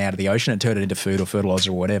it again out of the ocean and turn it into food or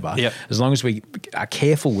fertilizer or whatever, Yep. as long as we are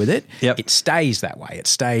careful with it, Yep. it stays that way. It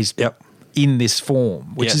stays Yep. in this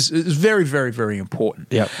form, which Yes. is very, very, very important.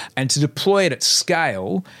 Yep. And to deploy it at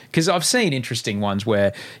scale, because I've seen interesting ones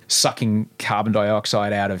where sucking carbon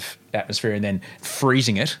dioxide out of atmosphere and then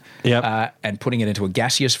freezing it Yep. and putting it into a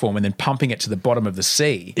gaseous form and then pumping it to the bottom of the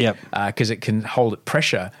sea Yep. because it can hold at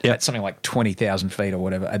pressure Yep. at something like 20,000 feet or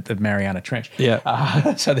whatever at the Mariana Trench.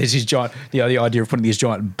 Yeah. So there's these giant, the idea of putting these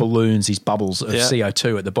giant balloons, these bubbles of Yeah.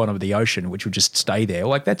 CO2 at the bottom of the ocean, which would just stay there.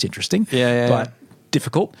 Like, that's interesting. Yeah, But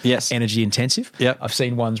difficult. Yes. Energy intensive. Yep. I've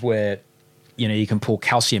seen ones where, you can pull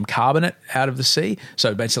calcium carbonate out of the sea.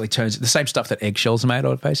 So it basically turns the same stuff that eggshells are made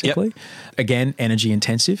of, basically. Again, energy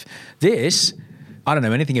intensive. This, I don't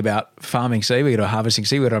know anything about farming seaweed or harvesting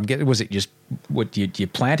seaweed. Was it just, what do you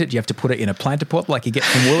plant it? Do you have to put it in a planter pot like you get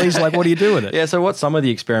from Woolies? Like, what do you do with it? Yeah, so what some of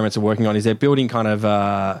the experiments are working on is they're building kind of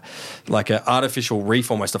like an artificial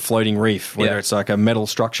reef, almost a floating reef, whether Yeah. it's like a metal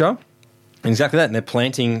structure. And exactly that. And they're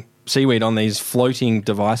planting seaweed on these floating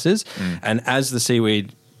devices. And as the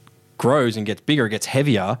seaweed grows and gets bigger, it gets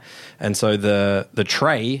heavier. And so the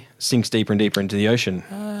tray sinks deeper and deeper into the ocean,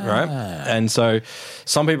 right? And so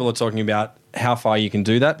some people are talking about how far you can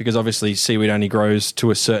do that because obviously seaweed only grows to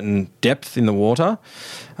a certain depth in the water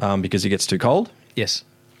because it gets too cold. Yes.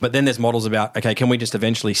 But then there's models about, okay, can we just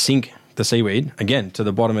eventually sink the seaweed, again, to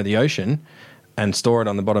the bottom of the ocean and store it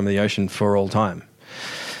on the bottom of the ocean for all time?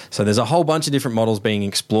 So there's a whole bunch of different models being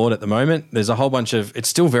explored at the moment. There's a whole bunch of, it's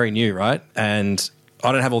still very new, right? And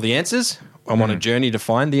I don't have all the answers. I'm on a journey to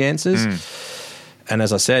find the answers. And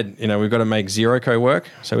as I said, we've got to make ZeroCo work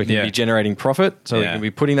so we can be generating profit, so we can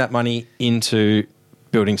be putting that money into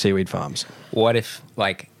building seaweed farms. What if,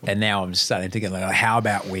 and now I'm starting to get how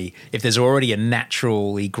about if there's already a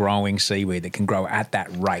naturally growing seaweed that can grow at that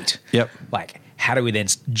rate, Yep. How do we then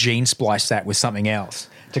gene splice that with something else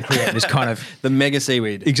to create this kind of... The mega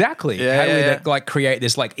seaweed. Exactly. Yeah, How do we yeah. create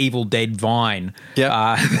this Evil Dead vine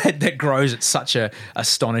that grows at such a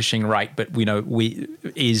astonishing rate, but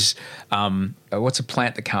what's a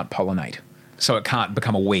plant that can't pollinate? So it can't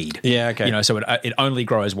become a weed. Yeah, okay. So it only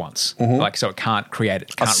grows once. So it can't create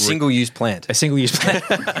it. A single-use plant. A single-use plant.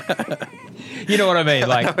 You know what I mean?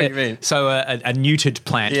 I know what you mean. So a neutered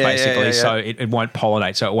plant, basically. yeah. So it won't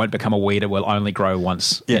pollinate. So it won't become a weed. It will only grow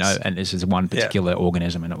once. Yes. And this is one particular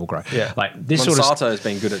organism, and it will grow. Yeah. This Monsanto sort of. has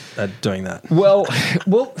been good at doing that. Well,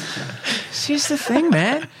 here's the thing,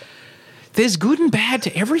 man. There's good and bad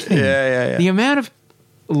to everything. Yeah. The amount of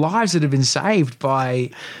lives that have been saved by...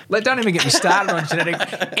 don't even get me started on genetic...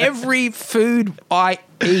 Every food I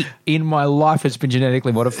eat in my life has been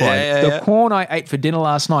genetically modified. The corn I ate for dinner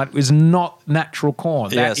last night was not natural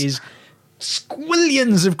corn. Yes. That is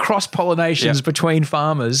squillions of cross-pollinations between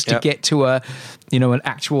farmers to get to an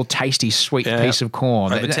actual tasty, sweet piece of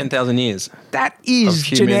corn. Over 10,000 years. That is Of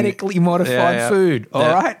human- genetically modified food, all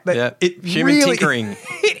right? It Human really, tinkering.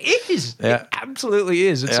 It is. Yeah. It absolutely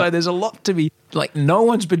is. And Yeah. so there's a lot to be... no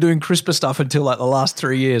one's been doing CRISPR stuff until the last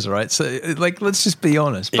 3 years, right? So let's just be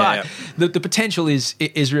honest. Yeah, But the potential is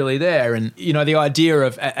really there. And, the idea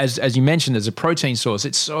of, as you mentioned, as a protein source,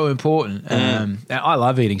 it's so important. I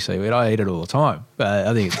love eating seaweed. I eat it all the time.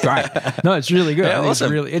 I think it's great. No, it's really good. Yeah, I think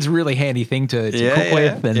awesome. it's a really handy thing to cook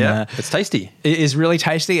with. And, it's tasty. it is really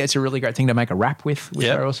tasty. It's a really great thing to make a wrap with, which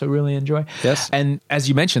Yep. I also really enjoy. Yes. And as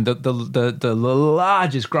you mentioned, the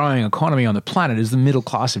largest growing economy on the planet is the middle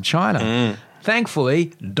class of China.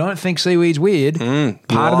 Thankfully, don't think seaweed's weird.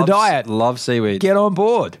 Part of the diet. Love seaweed. Get on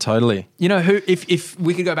board. Totally. If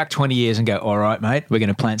we could go back 20 years and go, all right, mate, we're going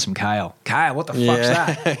to plant some kale. Kale, what the fuck's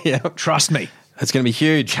that? Yeah. Trust me. It's going to be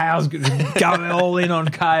huge. Kale's going all in on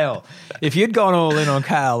kale. If you'd gone all in on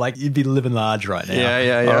kale, you'd be living large right now.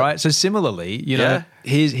 Yeah. All right. So similarly,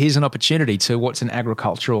 here's an opportunity to what's an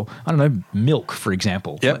agricultural, I don't know, milk, for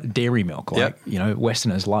example. Yep. Dairy milk.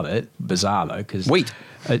 Westerners love it. Bizarre though, because Wheat.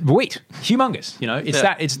 Wheat, humongous.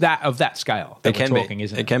 It's that of that scale that It can we're talking, be.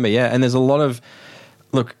 isn't It can be, yeah. And there's a lot of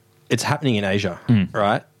look. it's happening in Asia,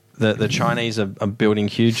 right? The Chinese are building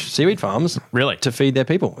huge seaweed farms, Really? to feed their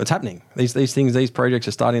people. It's happening. These projects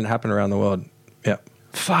are starting to happen around the world. Yeah.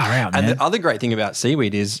 Far out, And man. the other great thing about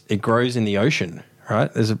seaweed is it grows in the ocean,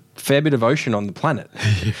 right? There's a fair bit of ocean on the planet.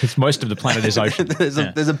 Most of the planet is ocean. there's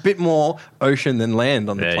a bit more ocean than land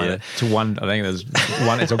on the planet. To one, I think there's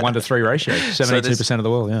one. It's a 1-to-3 ratio. 72% of the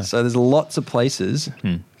world. Yeah. So there's lots of places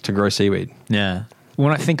to grow seaweed. Yeah.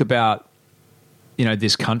 When I think about,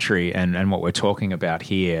 this country and what we're talking about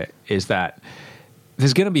here is that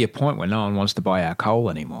there's going to be a point where no one wants to buy our coal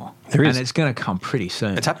anymore. There is. And it's going to come pretty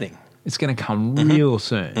soon. It's happening. It's going to come real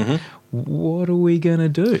soon. What are we going to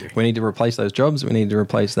do? We need to replace those jobs. We need to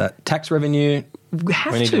replace that tax revenue. We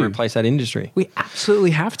have We need to replace that industry. We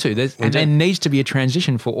absolutely have to. There needs to be a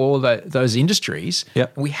transition for all those industries.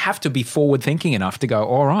 Yep. We have to be forward-thinking enough to go,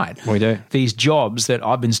 all right. We do. These jobs that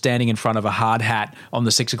I've been standing in front of a hard hat on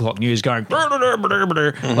the 6 o'clock news going,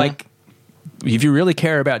 like, if you really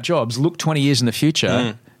care about jobs, look 20 years in the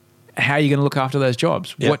future. How are you going to look after those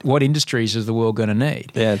jobs? Yep. What industries is the world going to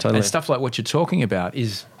need? Yeah, totally. And stuff like what you're talking about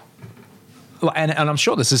is... And I'm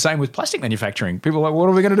sure this is the same with plastic manufacturing. People are like, what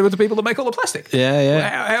are we going to do with the people that make all the plastic?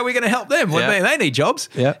 Yeah. How are we going to help them? Well, Yeah. they need jobs.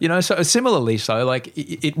 Yeah. So similarly, like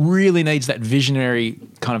it really needs that visionary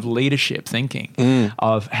kind of leadership thinking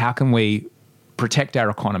of how can we protect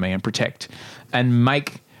our economy and protect and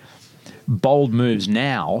make bold moves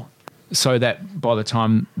now so that by the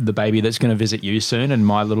time the baby that's going to visit you soon and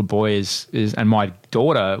my little boy is and my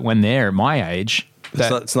daughter, when they're my age,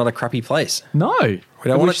 It's not a crappy place. no. We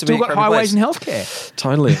don't want We've it to be still a got crappy highways place. and healthcare.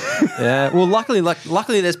 Totally. Yeah. Well, luckily,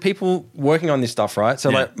 there's people working on this stuff, right? So,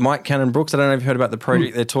 Yeah. like Mike Cannon-Brooks, I don't know if you've heard about the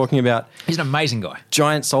project. They're talking about He's an amazing guy.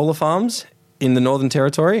 giant solar farms in the Northern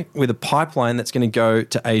Territory with a pipeline that's going to go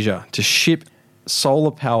to Asia to ship solar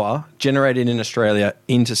power generated in Australia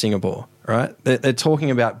into Singapore, right? They're talking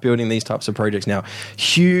about building these types of projects now.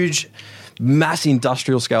 Huge, mass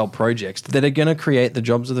industrial scale projects that are going to create the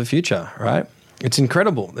jobs of the future, right? It's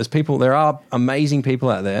incredible. There are amazing people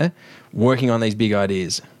out there working on these big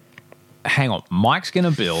ideas. Hang on. Mike's going to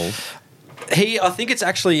build. I think it's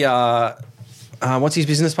actually, what's his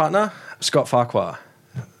business partner? Scott Farquhar.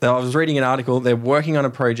 I was reading an article. They're working on a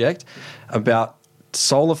project about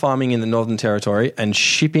solar farming in the Northern Territory and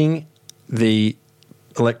shipping the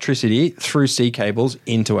electricity through sea cables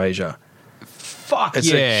into Asia. Fuck It's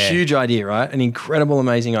yeah. a huge idea, right? An incredible,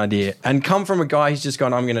 amazing idea. And come from a guy who's just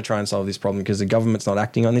gone, I'm going to try and solve this problem because the government's not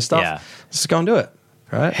acting on this stuff. Yeah. Let's just go and do it,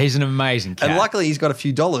 right? He's an amazing cat. And luckily he's got a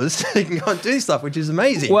few dollars so he can go and do this stuff, which is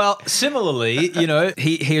amazing. Well, similarly,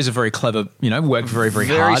 he is a very clever, worked very, very,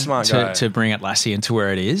 Very hard smart guy. to bring Atlassian to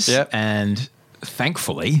where it is. Yep. And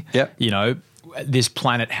thankfully, Yep. this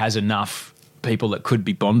planet has enough people that could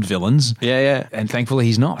be Bond villains. Yeah. And thankfully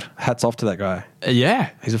he's not. Hats off to that guy.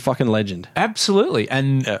 Yeah. He's a fucking legend. Absolutely.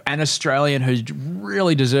 And Yeah. an Australian who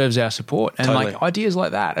really deserves our support. And Totally. like ideas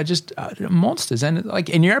like that are just monsters. And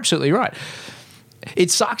you're absolutely right.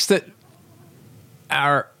 It sucks that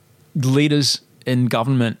our leaders in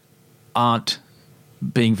government aren't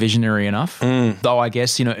being visionary enough. Though I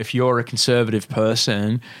guess, if you're a conservative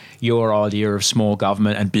person, your idea of small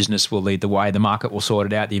government and business will lead the way. The market will sort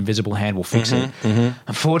it out. The invisible hand will fix it.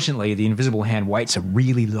 Unfortunately, the invisible hand waits a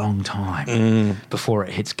really long time before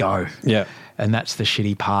it hits go. Yeah. And that's the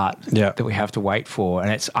shitty part Yeah. that we have to wait for.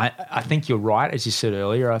 And I think you're right, as you said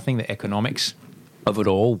earlier. I think the economics of it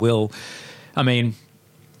all will,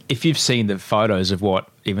 if you've seen the photos of what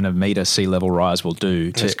even a metre sea level rise will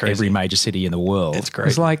do It's to crazy. every major city in the world. It's great.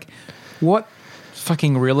 It's like, what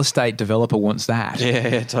fucking real estate developer wants that?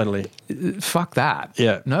 Yeah, totally. Fuck that.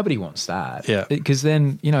 Yeah. Nobody wants that. Yeah. Because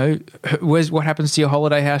then, what happens to your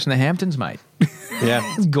holiday house in the Hamptons, mate? Yeah.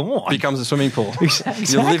 It's gone. Becomes a swimming pool. Exactly.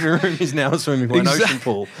 Your living room is now a swimming pool, an ocean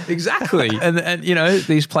pool. Exactly. and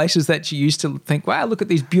these places that you used to think, wow, look at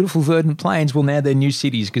these beautiful verdant plains. Well, now they're new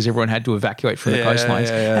cities because everyone had to evacuate from the Yeah, coastlines.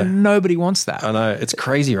 yeah. And nobody wants that. I know. It's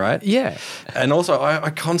crazy, right? Yeah. And also,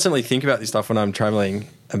 I constantly think about this stuff when I'm traveling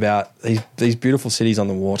about these beautiful cities on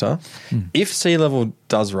the water. If sea level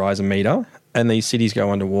does rise a metre and these cities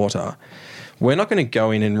go underwater, we're not going to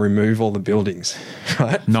go in and remove all the buildings,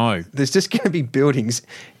 right? No. There's just going to be buildings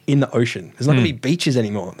in the ocean. There's not going to be beaches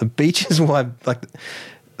anymore. The beaches will have,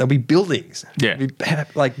 there'll be buildings. Yeah. There'll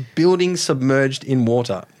be, like buildings submerged in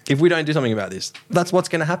water. If we don't do something about this, that's what's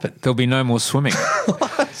going to happen. There'll be no more swimming.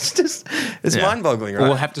 It's mind-boggling, right? Or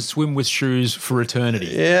we'll have to swim with shoes for eternity.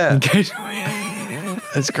 Yeah. In case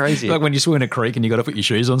It's crazy. like when you swim in a creek and you got to put your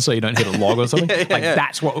shoes on so you don't hit a log or something. Yeah.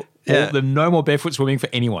 That's what. Yeah. No more barefoot swimming for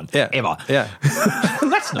anyone. Yeah. Ever. Yeah.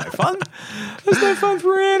 That's no fun. That's no fun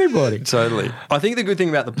for anybody. Totally. I think the good thing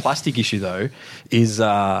about the plastic issue, though, is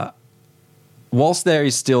whilst there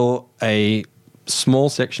is still a small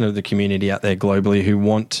section of the community out there globally who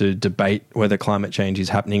want to debate whether climate change is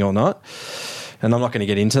happening or not, and I'm not going to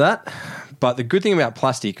get into that, but the good thing about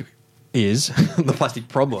plastic is, the plastic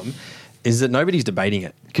problem, is that nobody's debating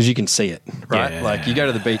it because you can see it, right? Yeah. Like you go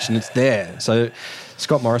to the beach and it's there. So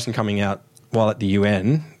Scott Morrison coming out while at the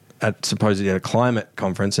UN at supposedly at a climate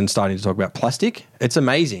conference and starting to talk about plastic, it's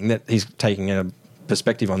amazing that he's taking a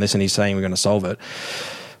perspective on this and he's saying we're going to solve it.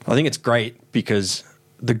 I think it's great because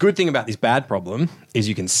the good thing about this bad problem is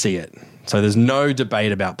you can see it. So there's no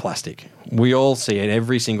debate about plastic. We all see it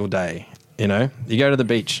every single day. You know, you go to the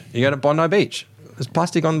beach, you go to Bondi Beach. There's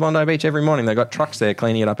plastic on Bondi Beach every morning. They've got trucks there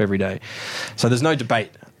cleaning it up every day. So there's no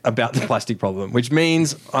debate about the plastic problem, which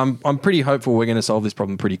means I'm pretty hopeful we're going to solve this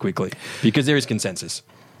problem pretty quickly because there is consensus.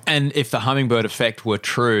 And if the hummingbird effect were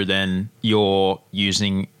true, then you're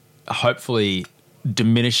using, hopefully,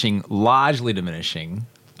 largely diminishing.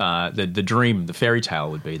 The dream, the fairy tale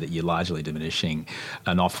would be that you're largely diminishing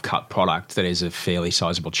an off-cut product that is a fairly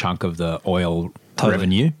sizable chunk of the oil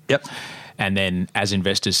revenue. Yep. And then as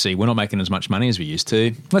investors see, we're not making as much money as we used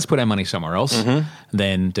to, let's put our money somewhere else. Mm-hmm.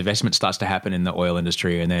 Then divestment starts to happen in the oil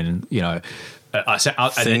industry. And then, at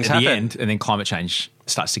Things the happen. end, and then climate change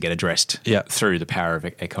starts to get addressed through the power of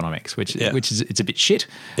economics, which is, it's a bit shit.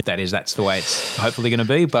 That's the way it's hopefully going to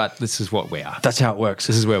be, but this is what we are. That's how it works.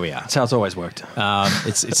 This is where we are. That's how it's always worked.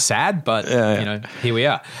 It's sad, but here we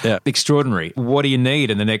are. Yeah. Extraordinary. What do you need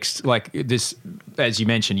in the next, like this, as you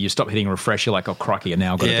mentioned, you stop hitting refresh, you're like, oh, crikey, I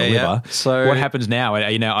now got to deliver. Yeah. So what happens now?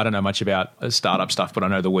 I don't know much about startup stuff, but I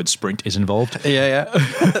know the word sprint is involved. Yeah.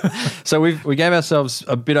 So we gave ourselves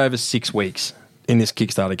a bit over 6 weeks in this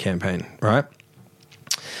Kickstarter campaign, right?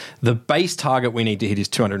 The base target we need to hit is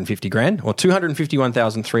 $250,000 or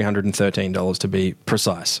 $251,313 to be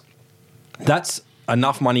precise. That's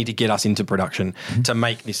enough money to get us into production to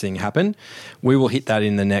make this thing happen. We will hit that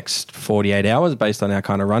in the next 48 hours based on our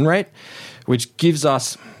kind of run rate, which gives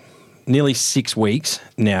us nearly 6 weeks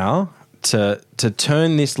now to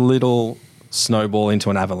turn this little snowball into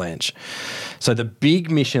an avalanche. So the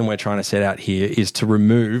big mission we're trying to set out here is to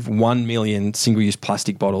remove 1 million single-use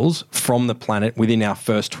plastic bottles from the planet within our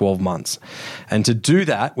first 12 months. And to do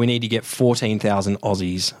that, we need to get 14,000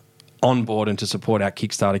 Aussies on board and to support our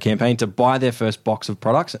Kickstarter campaign to buy their first box of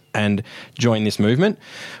products and join this movement.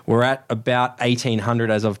 We're at about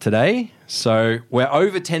 1,800 as of today. So we're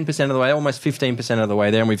over 10% of the way, almost 15% of the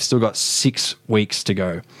way there, and we've still got 6 weeks to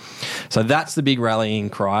go. So that's the big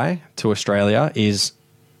rallying cry to Australia is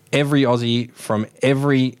every Aussie from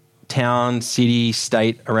every town, city,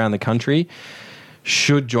 state around the country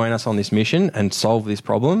should join us on this mission and solve this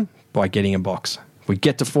problem by getting a box. If we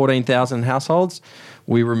get to 14,000 households,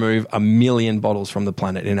 we remove 1 million bottles from the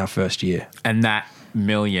planet in our first year. And that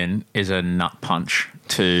million is a nut punch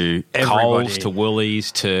to Everybody. Coles, to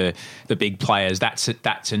Woolies, to the big players.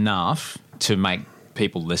 That's enough to make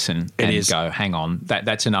people listen and go, hang on,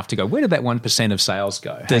 that's enough to go, where did that 1% of sales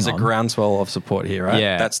go? There's Hang a on. groundswell of support here, right?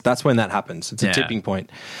 Yeah. That's when that happens. It's a tipping point.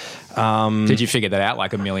 Did you figure that out?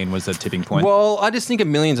 Like 1 million was the tipping point? Well, I just think 1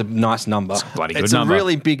 million's a nice number. It's a bloody good It's number. a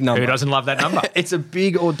really big number. Who doesn't love that number? It's a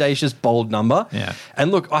big, audacious, bold number. Yeah.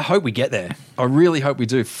 And look, I hope we get there. I really hope we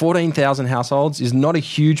do. 14,000 households is not a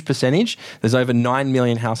huge percentage. There's over 9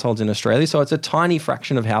 million households in Australia, so it's a tiny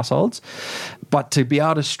fraction of households. But to be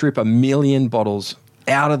able to strip 1 million bottles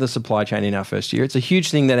out of the supply chain in our first year, it's a huge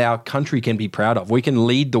thing that our country can be proud of. We can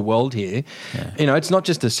lead the world here. Yeah. It's not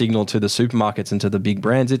just a signal to the supermarkets and to the big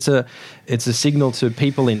brands. It's a signal to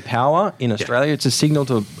people in power in Australia. Yeah. It's a signal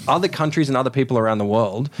to other countries and other people around the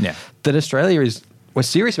world that Australia we're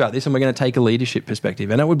serious about this and we're going to take a leadership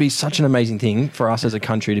perspective. And it would be such an amazing thing for us as a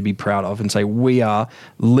country to be proud of and say we are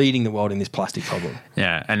leading the world in this plastic problem.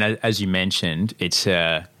 Yeah, and as you mentioned, it's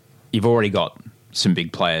you've already got some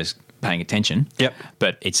big players paying attention. Yep.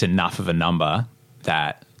 But it's enough of a number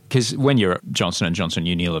that, because when you're Johnson & Johnson,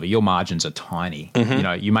 Unilever, your margins are tiny.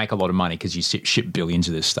 Mm-hmm. You make a lot of money because you ship billions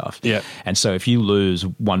of this stuff. Yeah. And so if you lose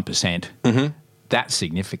 1%, that's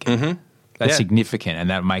significant. Mm-hmm. That's significant, and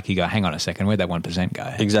that'll make you go, hang on a second, where'd that 1%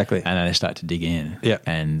 go? Exactly. And then they start to dig in. Yeah.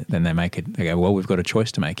 And then they go, well, we've got a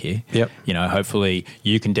choice to make here. Yep. Hopefully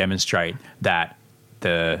you can demonstrate that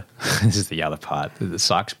this is the other part that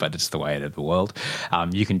sucks, but it's the way of the world.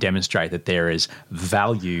 You can demonstrate that there is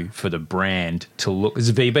value for the brand to look. This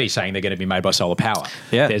is VB saying they're going to be made by solar power.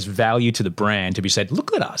 Yeah. There's value to the brand to be said,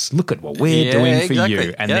 look at us, look at what we're doing for exactly.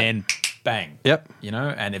 you. And then bang. Yep.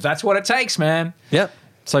 And if that's what it takes, man. Yep.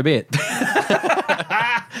 So be it.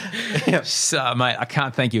 So, mate, I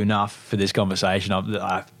can't thank you enough for this conversation.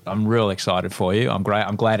 I'm real excited for you. I'm great.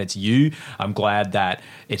 I'm glad it's you. I'm glad that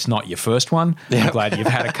it's not your first one. I'm glad you've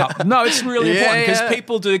had a couple. No, it's really important because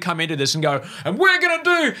people do come into this and go, and we're going to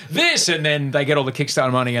do this. And then they get all the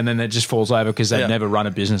Kickstarter money and then it just falls over because they've never run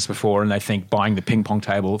a business before and they think buying the ping pong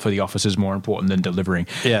table for the office is more important than delivering,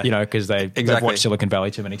 because they've watched Silicon Valley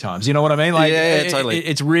too many times. You know what I mean? Like, totally.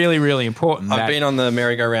 It's really, really important. I've been on the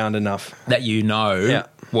merry-go-round enough. That you know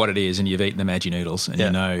what it is and you've eaten the Maggi noodles and you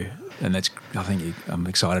know, and I'm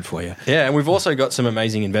excited for you. Yeah, and we've also got some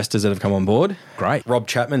amazing investors that have come on board. Great. Rob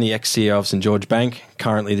Chapman, the ex-CEO of St. George Bank,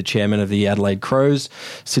 currently the chairman of the Adelaide Crows,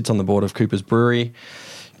 sits on the board of Cooper's Brewery.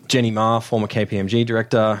 Jenny Ma, former KPMG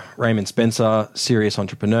director. Raymond Spencer, serious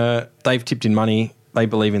entrepreneur. They've tipped in money. They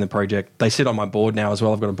believe in the project. They sit on my board now as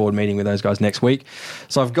well. I've got a board meeting with those guys next week.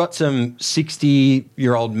 So I've got some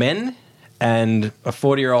 60-year-old men and a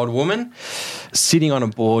 40-year-old woman sitting on a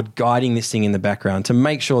board guiding this thing in the background to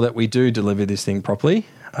make sure that we do deliver this thing properly.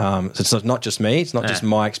 So it's not just me. It's not just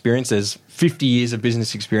my experience. There's 50 years of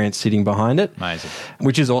business experience sitting behind it. Amazing.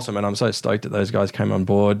 Which is awesome, and I'm so stoked that those guys came on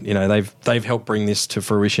board. You know, they've helped bring this to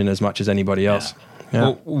fruition as much as anybody else. Yeah.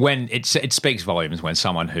 Well, when it speaks volumes when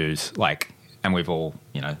someone who's like, and we've all,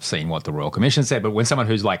 seen what the Royal Commission said, but when someone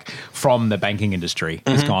who's like from the banking industry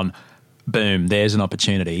has gone, boom, there's an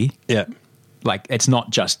opportunity. Yeah. Like, it's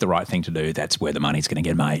not just the right thing to do. That's where the money's going to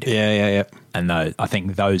get made. Yeah. And I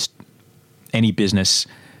think any business,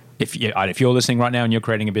 if you're listening right now and you're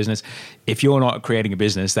creating a business, if you're not creating a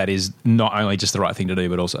business that is not only just the right thing to do,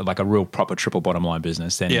 but also like a real proper triple bottom line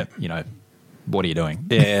business, then, what are you doing?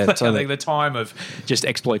 Yeah, totally. I think the time of just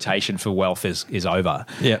exploitation for wealth is over.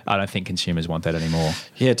 Yeah. I don't think consumers want that anymore.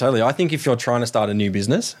 Yeah, totally. I think if you're trying to start a new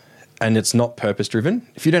business and it's not purpose-driven,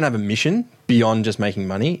 if you don't have a mission beyond just making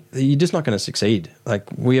money, you're just not going to succeed. Like,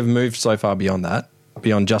 we have moved so far beyond that,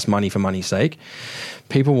 beyond just money for money's sake.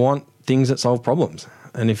 People want things that solve problems.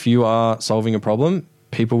 And if you are solving a problem,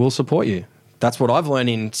 people will support you. That's what I've learned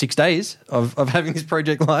in 6 days of having this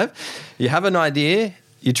project live. You have an idea,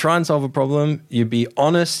 you try and solve a problem, you be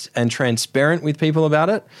honest and transparent with people about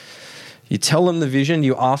it, you tell them the vision,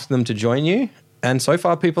 you ask them to join you, and so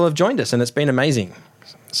far people have joined us and it's been amazing.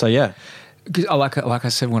 So, yeah. Because like I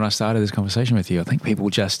said when I started this conversation with you, I think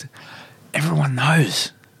everyone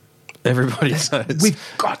knows. Everybody knows. We've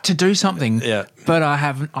got to do something. Yeah. But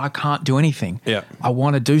I can't do anything. Yeah. I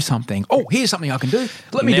want to do something. Oh, here's something I can do.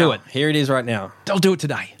 Let me do it. Here it is right now. I'll do it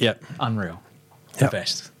today. Yep. Unreal. The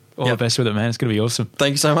best. All the best with it, man. It's going to be awesome.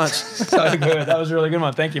 Thank you so much. So good. That was a really good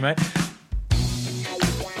one. Thank you, mate.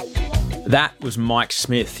 That was Mike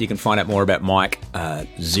Smith. You can find out more about Mike at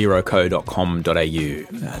zeroco.com.au.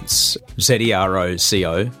 That's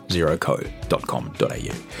ZEROCO,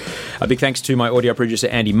 zeroco.com.au. A big thanks to my audio producer,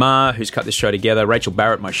 Andy Marr, who's cut this show together, Rachel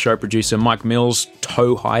Barrett, my show producer, Mike Mills,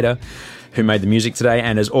 Toe Hider, who made the music today,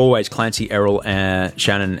 and as always, Clancy, Errol,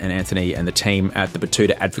 Shannon and Anthony and the team at the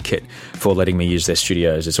Batuta Advocate for letting me use their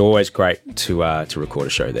studios. It's always great to record a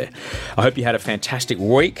show there. I hope you had a fantastic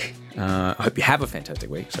week. I hope you have a fantastic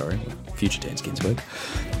week, future tense, Ginsberg.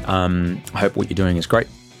 I hope what you're doing is great,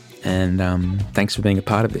 and thanks for being a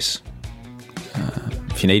part of this.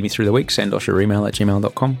 If you need me through the week, send us your email at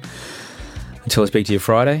gmail.com. Until I speak to you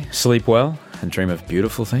Friday, sleep well and dream of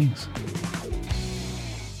beautiful things.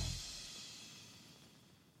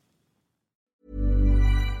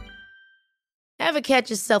 Ever catch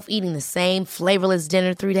yourself eating the same flavorless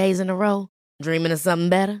dinner 3 days in a row? Dreaming of something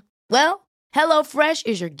better? Well, HelloFresh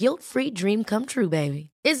is your guilt-free dream come true, baby.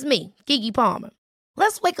 It's me, Keke Palmer.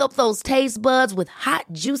 Let's wake up those taste buds with hot,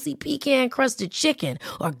 juicy pecan-crusted chicken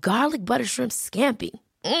or garlic butter shrimp scampi.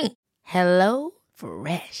 Hello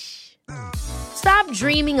Fresh. Stop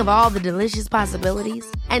dreaming of all the delicious possibilities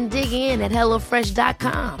and dig in at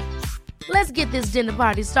HelloFresh.com. Let's get this dinner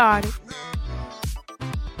party started.